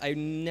effects, I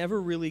never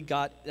really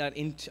got that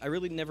into. I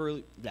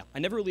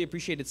never really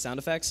appreciated sound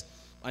effects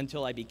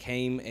until I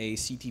became a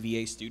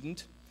CTVA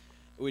student,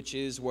 which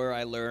is where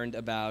I learned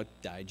about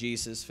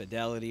diegesis,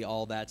 fidelity,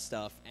 all that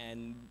stuff,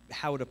 and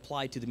how it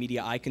applied to the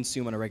media I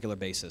consume on a regular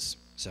basis.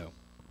 So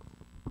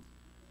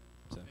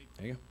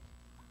there you go.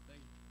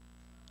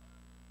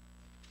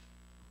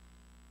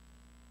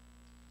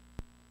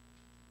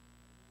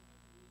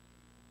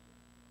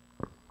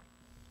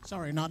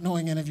 Sorry, not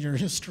knowing any of your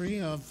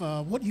history of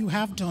what you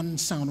have done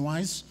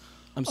sound-wise.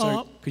 I'm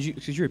sorry, could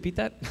you repeat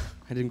that?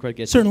 I didn't quite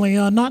get Certainly,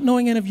 not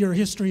knowing any of your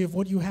history of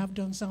what you have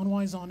done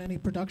sound-wise on any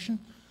production.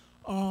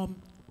 Kind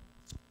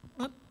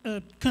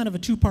of a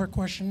two-part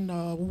question.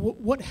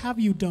 What have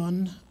you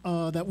done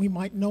that we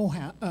might know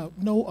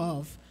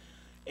of?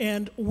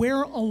 And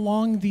where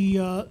along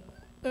the,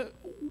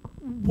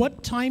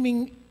 what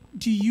timing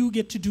do you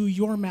get to do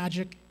your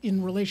magic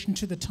in relation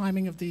to the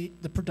timing of the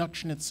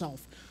production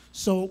itself?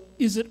 So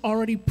is it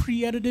already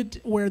pre-edited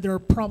where they're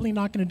probably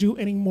not going to do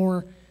any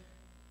more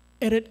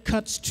edit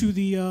cuts to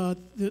the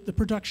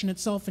production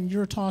itself and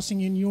you're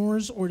tossing in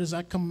yours, or does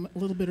that come a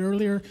little bit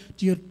earlier?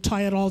 Do you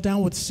tie it all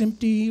down with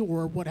SMPTE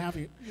or what have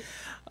you?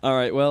 All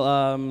right,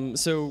 well,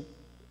 so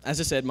as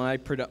I said, my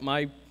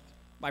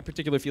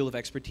particular field of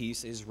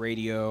expertise is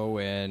radio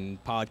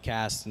and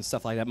podcasts and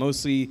stuff like that,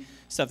 mostly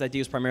stuff that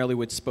deals primarily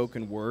with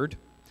spoken word.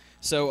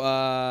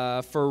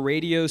 So for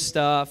radio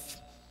stuff,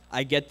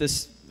 I get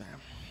this.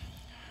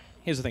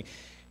 Here's the thing.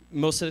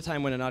 Most of the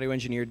time when an audio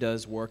engineer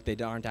does work, they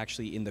aren't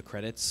actually in the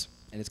credits,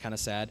 and it's kind of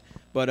sad.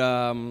 But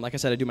like I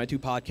said, I do my 2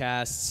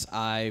 podcasts.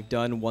 I've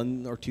done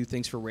 1 or 2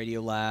 things for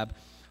Radiolab.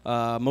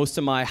 Most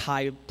of my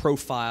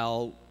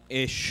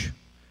high-profile-ish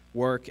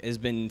work has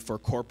been for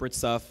corporate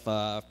stuff,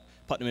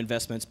 Putnam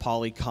Investments,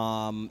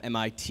 Polycom,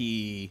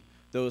 MIT,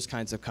 those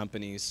kinds of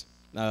companies,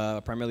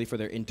 primarily for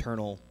their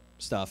internal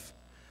stuff.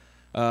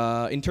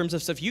 In terms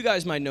of stuff you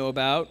guys might know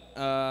about,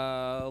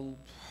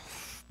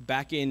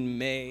 back in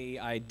May,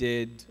 I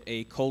did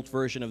a cult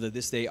version of the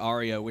This Day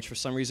aria, which for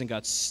some reason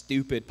got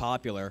stupid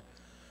popular.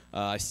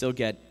 I still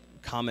get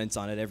comments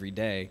on it every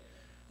day.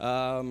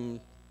 Let's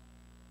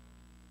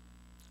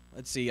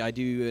see, I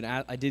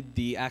did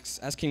the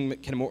Ask King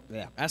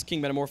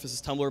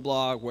Metamorphosis Tumblr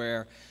blog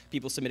where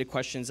people submitted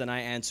questions and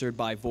I answered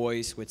by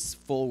voice, with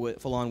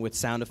full on with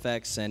sound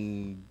effects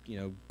and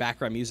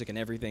background music and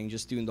everything,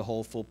 just doing the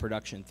whole full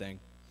production thing.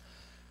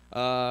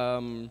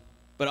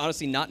 But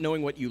honestly, not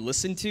knowing what you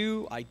listen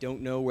to, I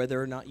don't know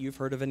whether or not you've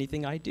heard of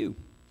anything I do.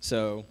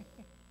 So,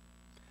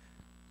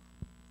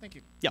 thank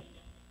you. Yeah.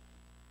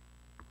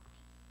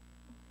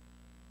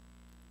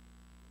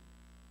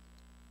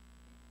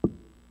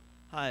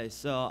 Hi,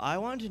 so I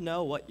wanted to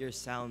know what your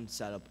sound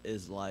setup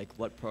is like.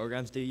 What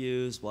programs do you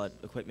use? What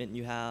equipment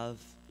you have?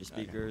 Your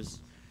speakers?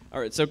 Okay. All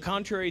right, so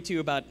contrary to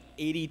about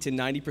 80 to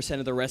 90%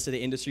 of the rest of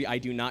the industry, I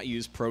do not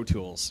use Pro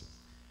Tools.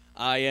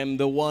 I am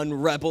the one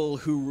rebel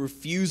who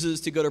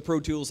refuses to go to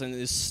Pro Tools and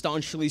is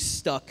staunchly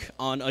stuck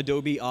on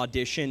Adobe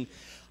Audition.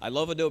 I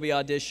love Adobe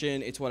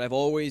Audition. It's what I've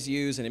always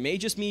used, and it may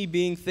just me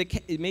being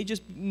it may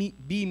just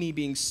be me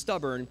being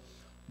stubborn,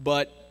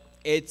 but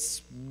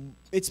it's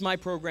my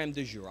program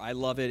du jour. I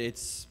love it.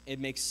 It's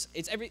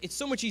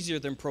so much easier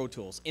than Pro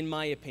Tools, in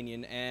my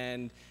opinion,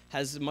 and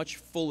has a much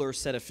fuller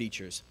set of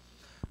features.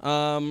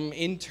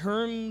 In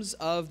terms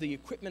of the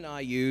equipment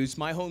I use,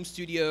 my home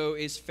studio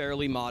is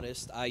fairly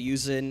modest. I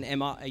use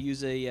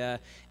a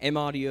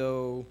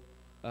M-Audio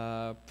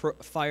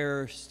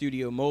Fire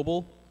Studio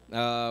Mobile,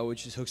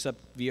 which hooks up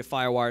via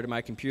FireWire to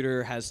my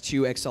computer, has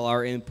 2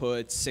 XLR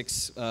inputs,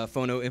 6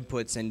 phono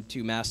inputs, and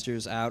 2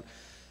 masters out.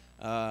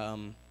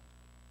 For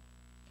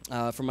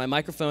my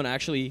microphone, I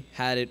actually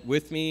had it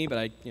with me, but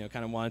I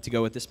kind of wanted to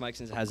go with this mic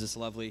since it has this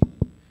lovely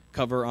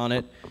cover on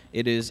it.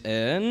 It is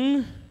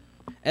a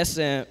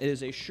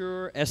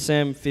Shure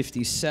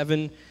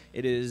SM57.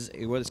 It is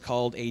what is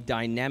called a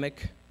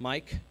dynamic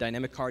mic,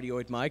 dynamic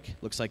cardioid mic.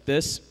 Looks like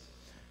this.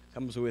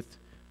 Comes with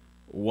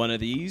one of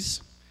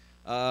these.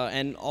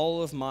 And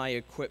all of my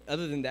equipment,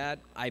 other than that,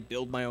 I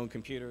build my own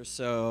computer.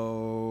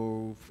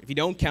 So if you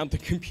don't count the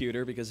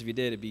computer, because if you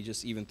did, it'd be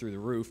just even through the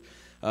roof.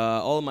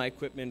 All of my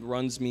equipment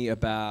runs me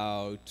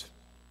about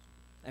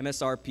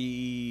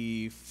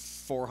MSRP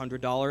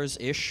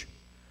 $400-ish.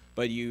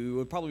 But you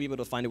would probably be able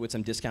to find it with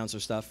some discounts or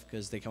stuff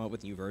because they come up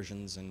with new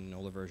versions and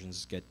older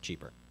versions get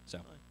cheaper.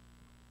 So,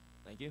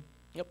 thank you.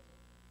 Yep.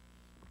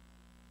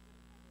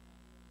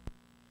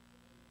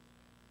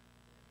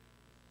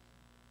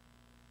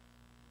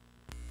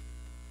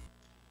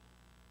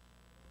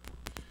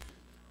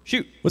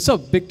 Shoot. What's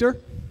up, Victor?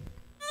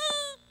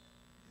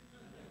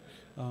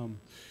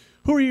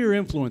 Who are your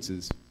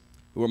influences?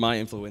 Who are my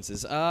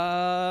influences?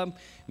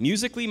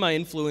 Musically, my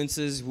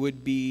influences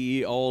would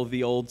be all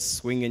the old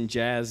swing and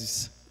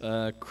jazz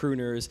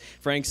crooners.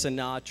 Frank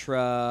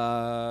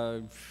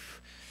Sinatra,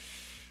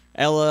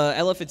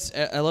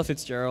 Ella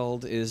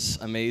Fitzgerald is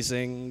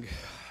amazing.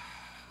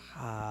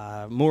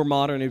 More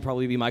modern, it'd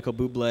probably be Michael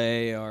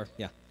Bublé, or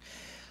yeah.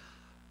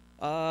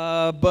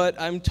 But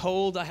I'm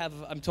told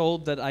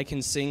that I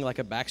can sing like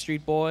a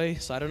Backstreet Boy,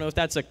 so I don't know if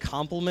that's a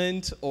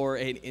compliment or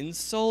an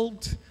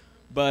insult.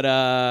 But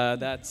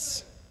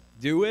that's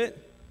do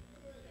it.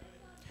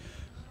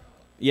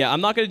 Yeah,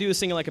 I'm not going to do a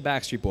singing like a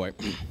Backstreet Boy.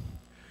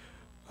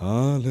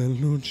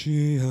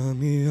 Alleluia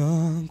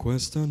mia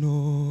questa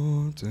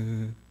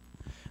notte.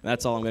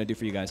 That's all I'm going to do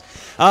for you guys.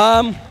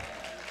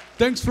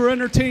 Thanks for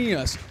entertaining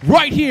us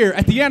right here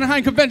at the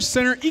Anaheim Convention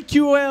Center,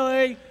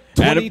 EQLA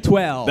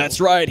 2012.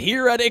 That's right,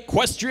 here at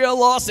Equestria,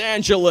 Los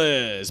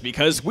Angeles,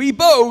 because we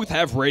both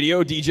have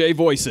radio DJ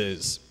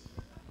voices.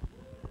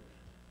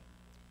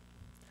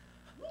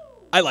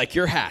 I like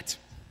your hat.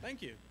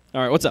 Thank you. All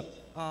right, what's up?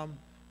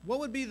 What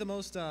would be the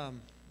most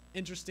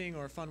interesting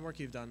or fun work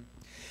you've done?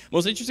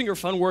 Most interesting or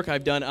fun work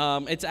I've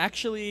done. It's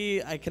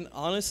actually, I can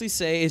honestly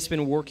say, it's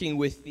been working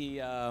with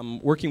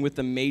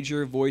the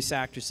major voice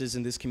actresses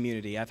in this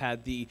community. I've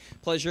had the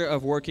pleasure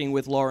of working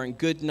with Lauren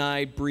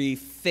Goodnight, Bree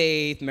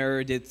Faith,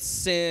 Meredith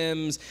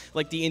Sims,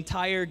 like the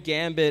entire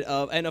gambit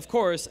of, and of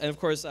course,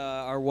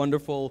 our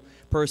wonderful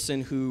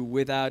person who,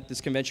 without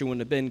this convention, wouldn't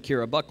have been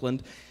Kira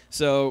Buckland.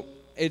 So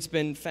it's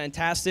been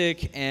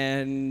fantastic,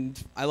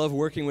 and I love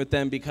working with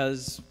them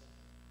because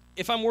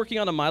if I'm working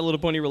on a My Little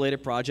Pony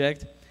related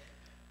project,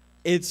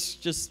 it's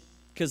just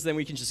because then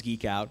we can just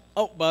geek out.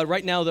 Oh, but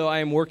right now, though, I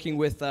am working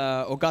with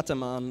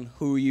Ogataman,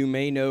 who you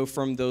may know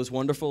from those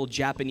wonderful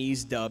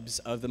Japanese dubs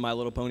of the My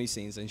Little Pony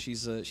scenes, and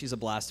she's a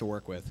blast to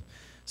work with.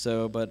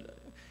 So, but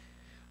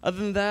other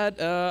than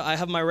that, I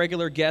have my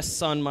regular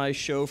guests on my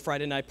show,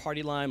 Friday Night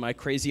Party Line, my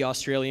crazy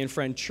Australian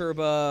friend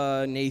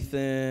Churba,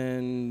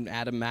 Nathan,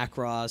 Adam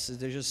Macross.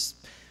 They're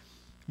just,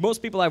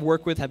 most people I've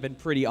worked with have been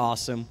pretty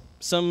awesome.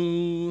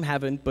 Some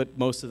haven't, but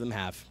most of them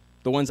have.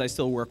 The ones I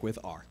still work with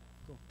are.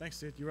 Cool. Thanks,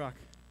 dude. You rock.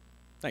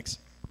 Thanks.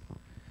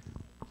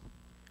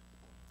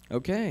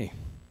 Okay.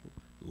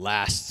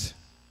 Last.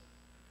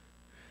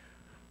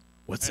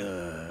 What's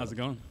up? How's it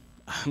going?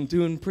 I'm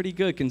doing pretty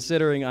good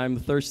considering I'm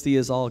thirsty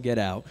as all get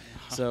out.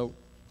 So,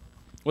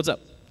 what's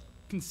up?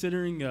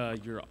 Considering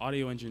your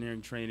audio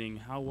engineering training,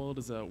 how well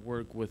does that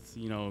work with,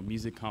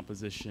 music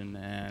composition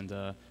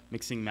and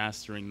mixing,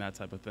 mastering, that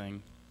type of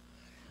thing?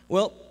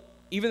 Well,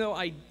 even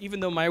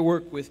though my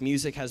work with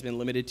music has been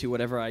limited to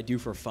whatever I do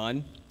for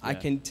fun, I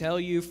can tell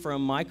you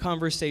from my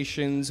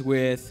conversations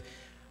with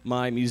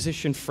my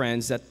musician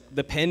friends that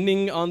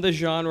depending on the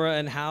genre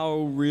and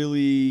how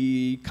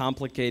really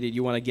complicated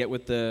you want to get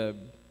with the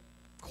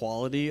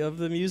quality of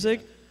the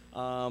music,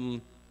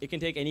 it can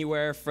take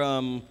anywhere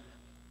from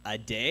a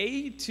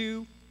day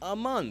to a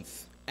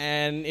month.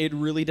 And it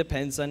really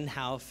depends on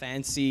how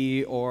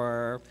fancy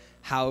or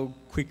how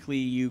quickly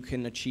you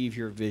can achieve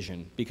your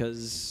vision,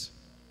 because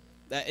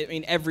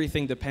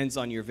everything depends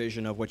on your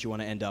vision of what you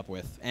want to end up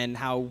with and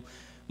how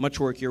much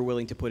work you're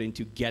willing to put in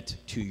to get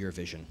to your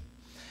vision.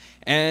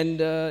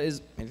 And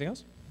is anything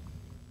else?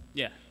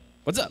 Yeah.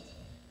 What's up?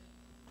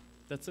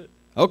 That's it.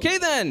 Okay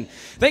then.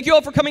 Thank you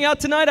all for coming out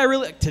tonight.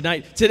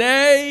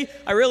 Today.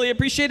 I really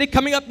appreciate it.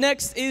 Coming up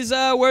next is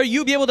where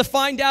you'll be able to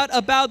find out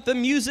about the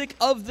music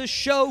of the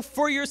show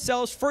for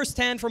yourselves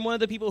firsthand from one of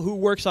the people who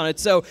works on it.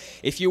 So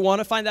if you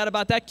want to find out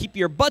about that, keep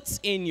your butts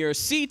in your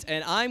seat,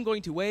 and I'm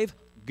going to wave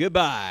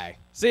goodbye.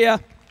 See ya.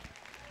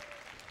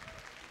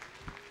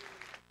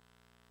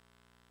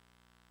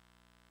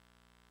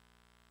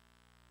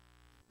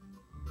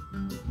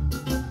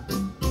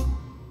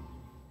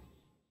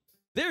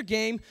 Their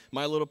game,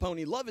 My Little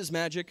Pony Love is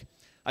Magic.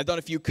 I've done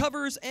a few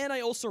covers, and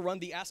I also run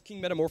the Ask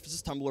King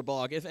Metamorphosis Tumblr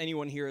blog, if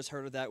anyone here has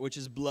heard of that, which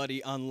is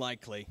bloody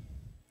unlikely.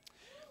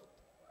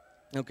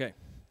 Okay.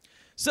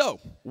 So,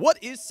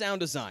 what is sound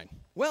design?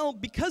 Well,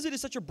 because it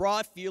is such a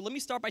broad field, let me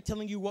start by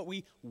telling you what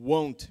we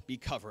won't be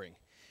covering.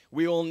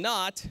 We will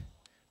not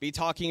be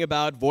talking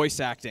about voice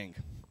acting.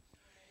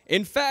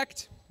 In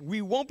fact,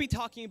 we won't be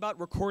talking about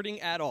recording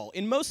at all.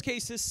 In most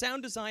cases,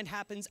 sound design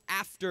happens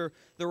after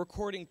the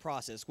recording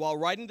process, while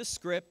writing the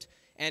script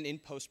and in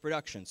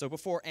post-production, so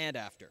before and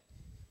after.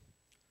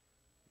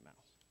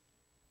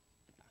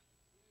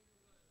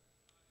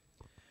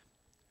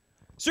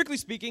 Strictly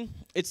speaking,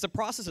 it's the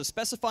process of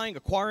specifying,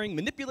 acquiring,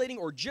 manipulating,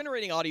 or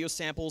generating audio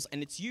samples,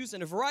 and it's used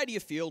in a variety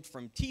of fields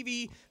from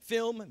TV,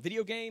 film,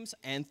 video games,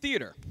 and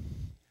theater.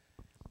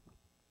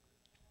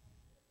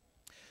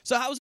 So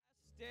how's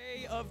the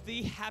day of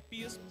the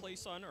happiest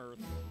place on earth?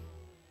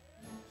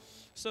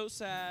 So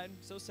sad,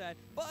 so sad.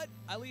 But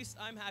at least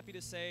I'm happy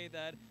to say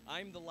that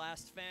I'm the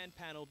last fan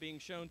panel being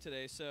shown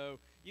today, so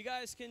you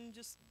guys can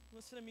just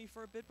listen to me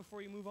for a bit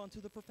before you move on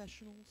to the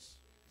professionals.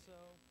 So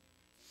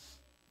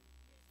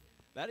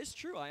that is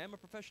true, I am a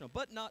professional,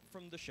 but not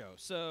from the show.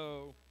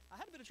 So I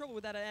had a bit of trouble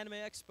with that at Anime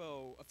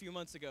Expo a few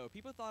months ago.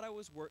 People thought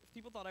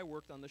I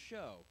worked on the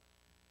show.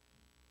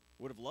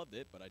 Would have loved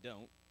it, but I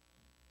don't.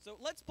 So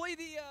let's play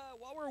the,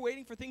 while we're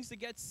waiting for things to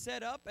get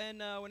set up, and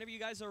whenever you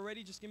guys are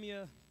ready, just give me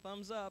a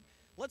thumbs up.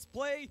 Let's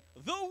play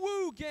the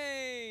Woo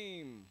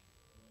game!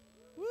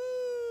 Woo!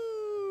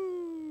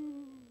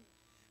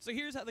 So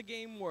here's how the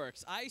game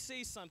works. I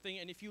say something,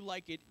 and if you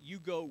like it, you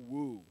go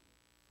woo.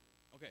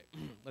 Okay,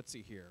 let's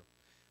see here.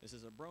 This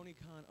is a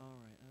BronyCon, all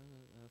right.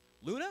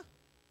 Luna?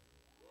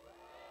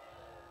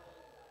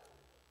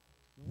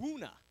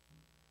 Woona.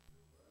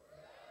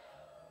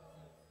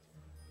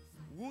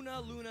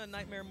 Woona, Luna,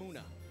 Nightmare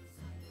Moona.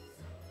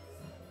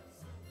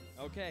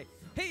 Okay.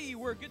 Hey,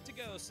 we're good to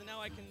go, so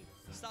now I can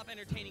stop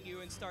entertaining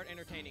you and start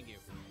entertaining you.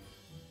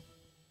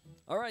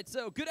 All right,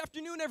 so good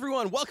afternoon,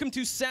 everyone. Welcome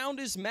to Sound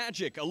is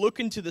Magic, a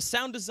look into the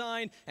sound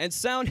design and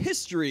sound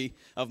history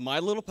of My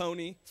Little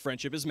Pony,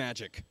 Friendship is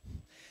Magic.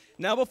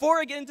 Now, before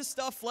I get into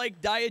stuff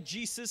like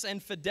diegesis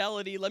and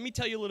fidelity, let me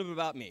tell you a little bit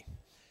about me.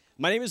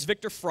 My name is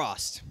Victor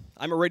Frost.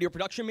 I'm a radio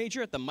production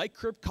major at the Mike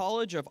Kirk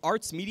College of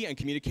Arts, Media, and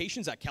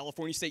Communications at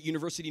California State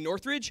University,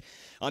 Northridge.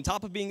 On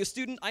top of being a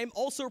student, I am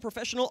also a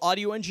professional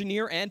audio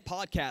engineer and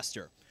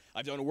podcaster.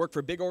 I've done work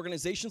for big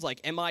organizations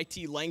like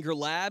MIT Langer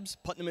Labs,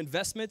 Putnam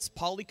Investments,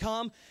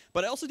 Polycom,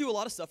 but I also do a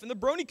lot of stuff in the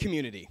Brony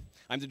community.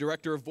 I'm the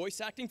director of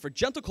voice acting for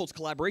Gentle Colt's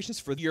collaborations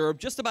for Europe.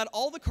 Just about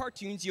all the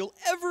cartoons you'll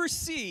ever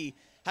see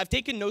have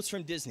taken notes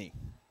from Disney.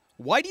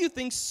 Why do you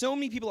think so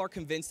many people are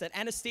convinced that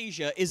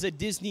Anastasia is a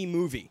Disney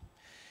movie?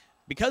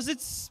 Because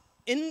it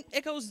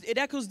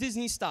echoes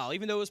Disney style,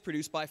 even though it was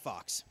produced by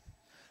Fox.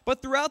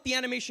 But throughout the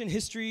animation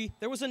history,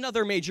 there was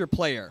another major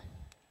player.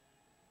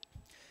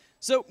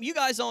 So you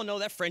guys all know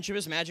that Friendship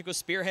is Magic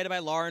was spearheaded by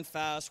Lauren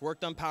Faust,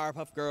 worked on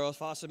Powerpuff Girls,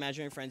 Foster's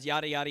Imaginary Friends,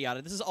 yada, yada,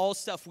 yada. This is all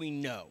stuff we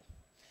know.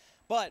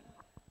 But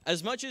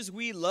as much as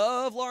we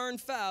love Lauren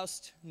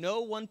Faust,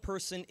 no one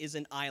person is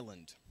an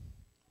island.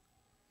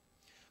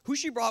 Who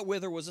she brought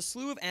with her was a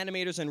slew of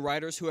animators and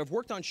writers who have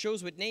worked on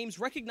shows with names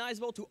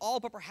recognizable to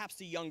all but perhaps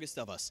the youngest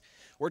of us.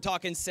 We're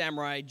talking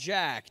Samurai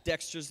Jack,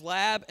 Dexter's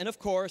Lab, and of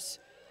course,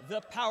 the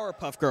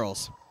Powerpuff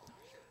Girls.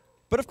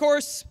 But of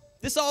course,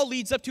 this all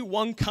leads up to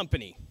one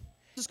company.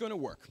 This is going to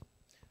work.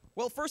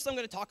 Well, first I'm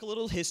going to talk a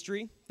little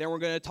history, then we're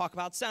going to talk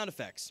about sound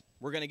effects.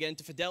 We're going to get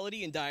into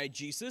fidelity and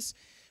diegesis.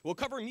 We'll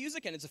cover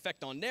music and its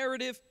effect on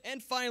narrative,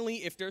 and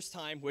finally, if there's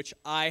time, which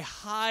I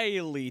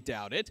highly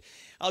doubt it,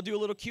 I'll do a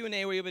little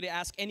Q&A where you'll be able to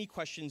ask any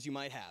questions you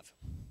might have.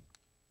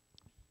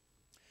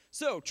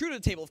 So, true to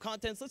the table of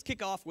contents, let's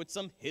kick off with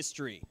some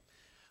history.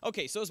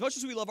 Okay, so as much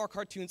as we love our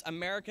cartoons,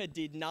 America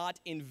did not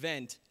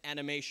invent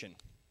animation.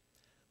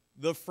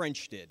 The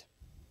French did.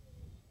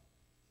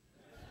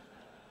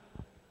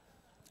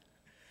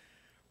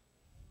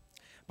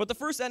 But the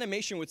first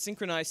animation with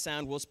synchronized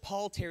sound was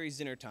Paul Terry's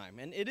Dinner Time,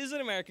 and it is an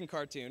American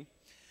cartoon,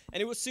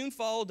 and it was soon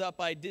followed up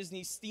by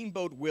Disney's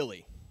Steamboat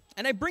Willie.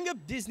 And I bring up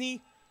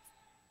Disney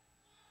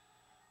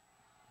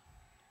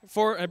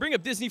for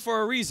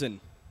a reason.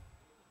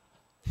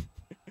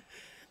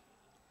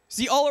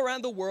 See, all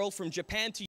around the world, from Japan to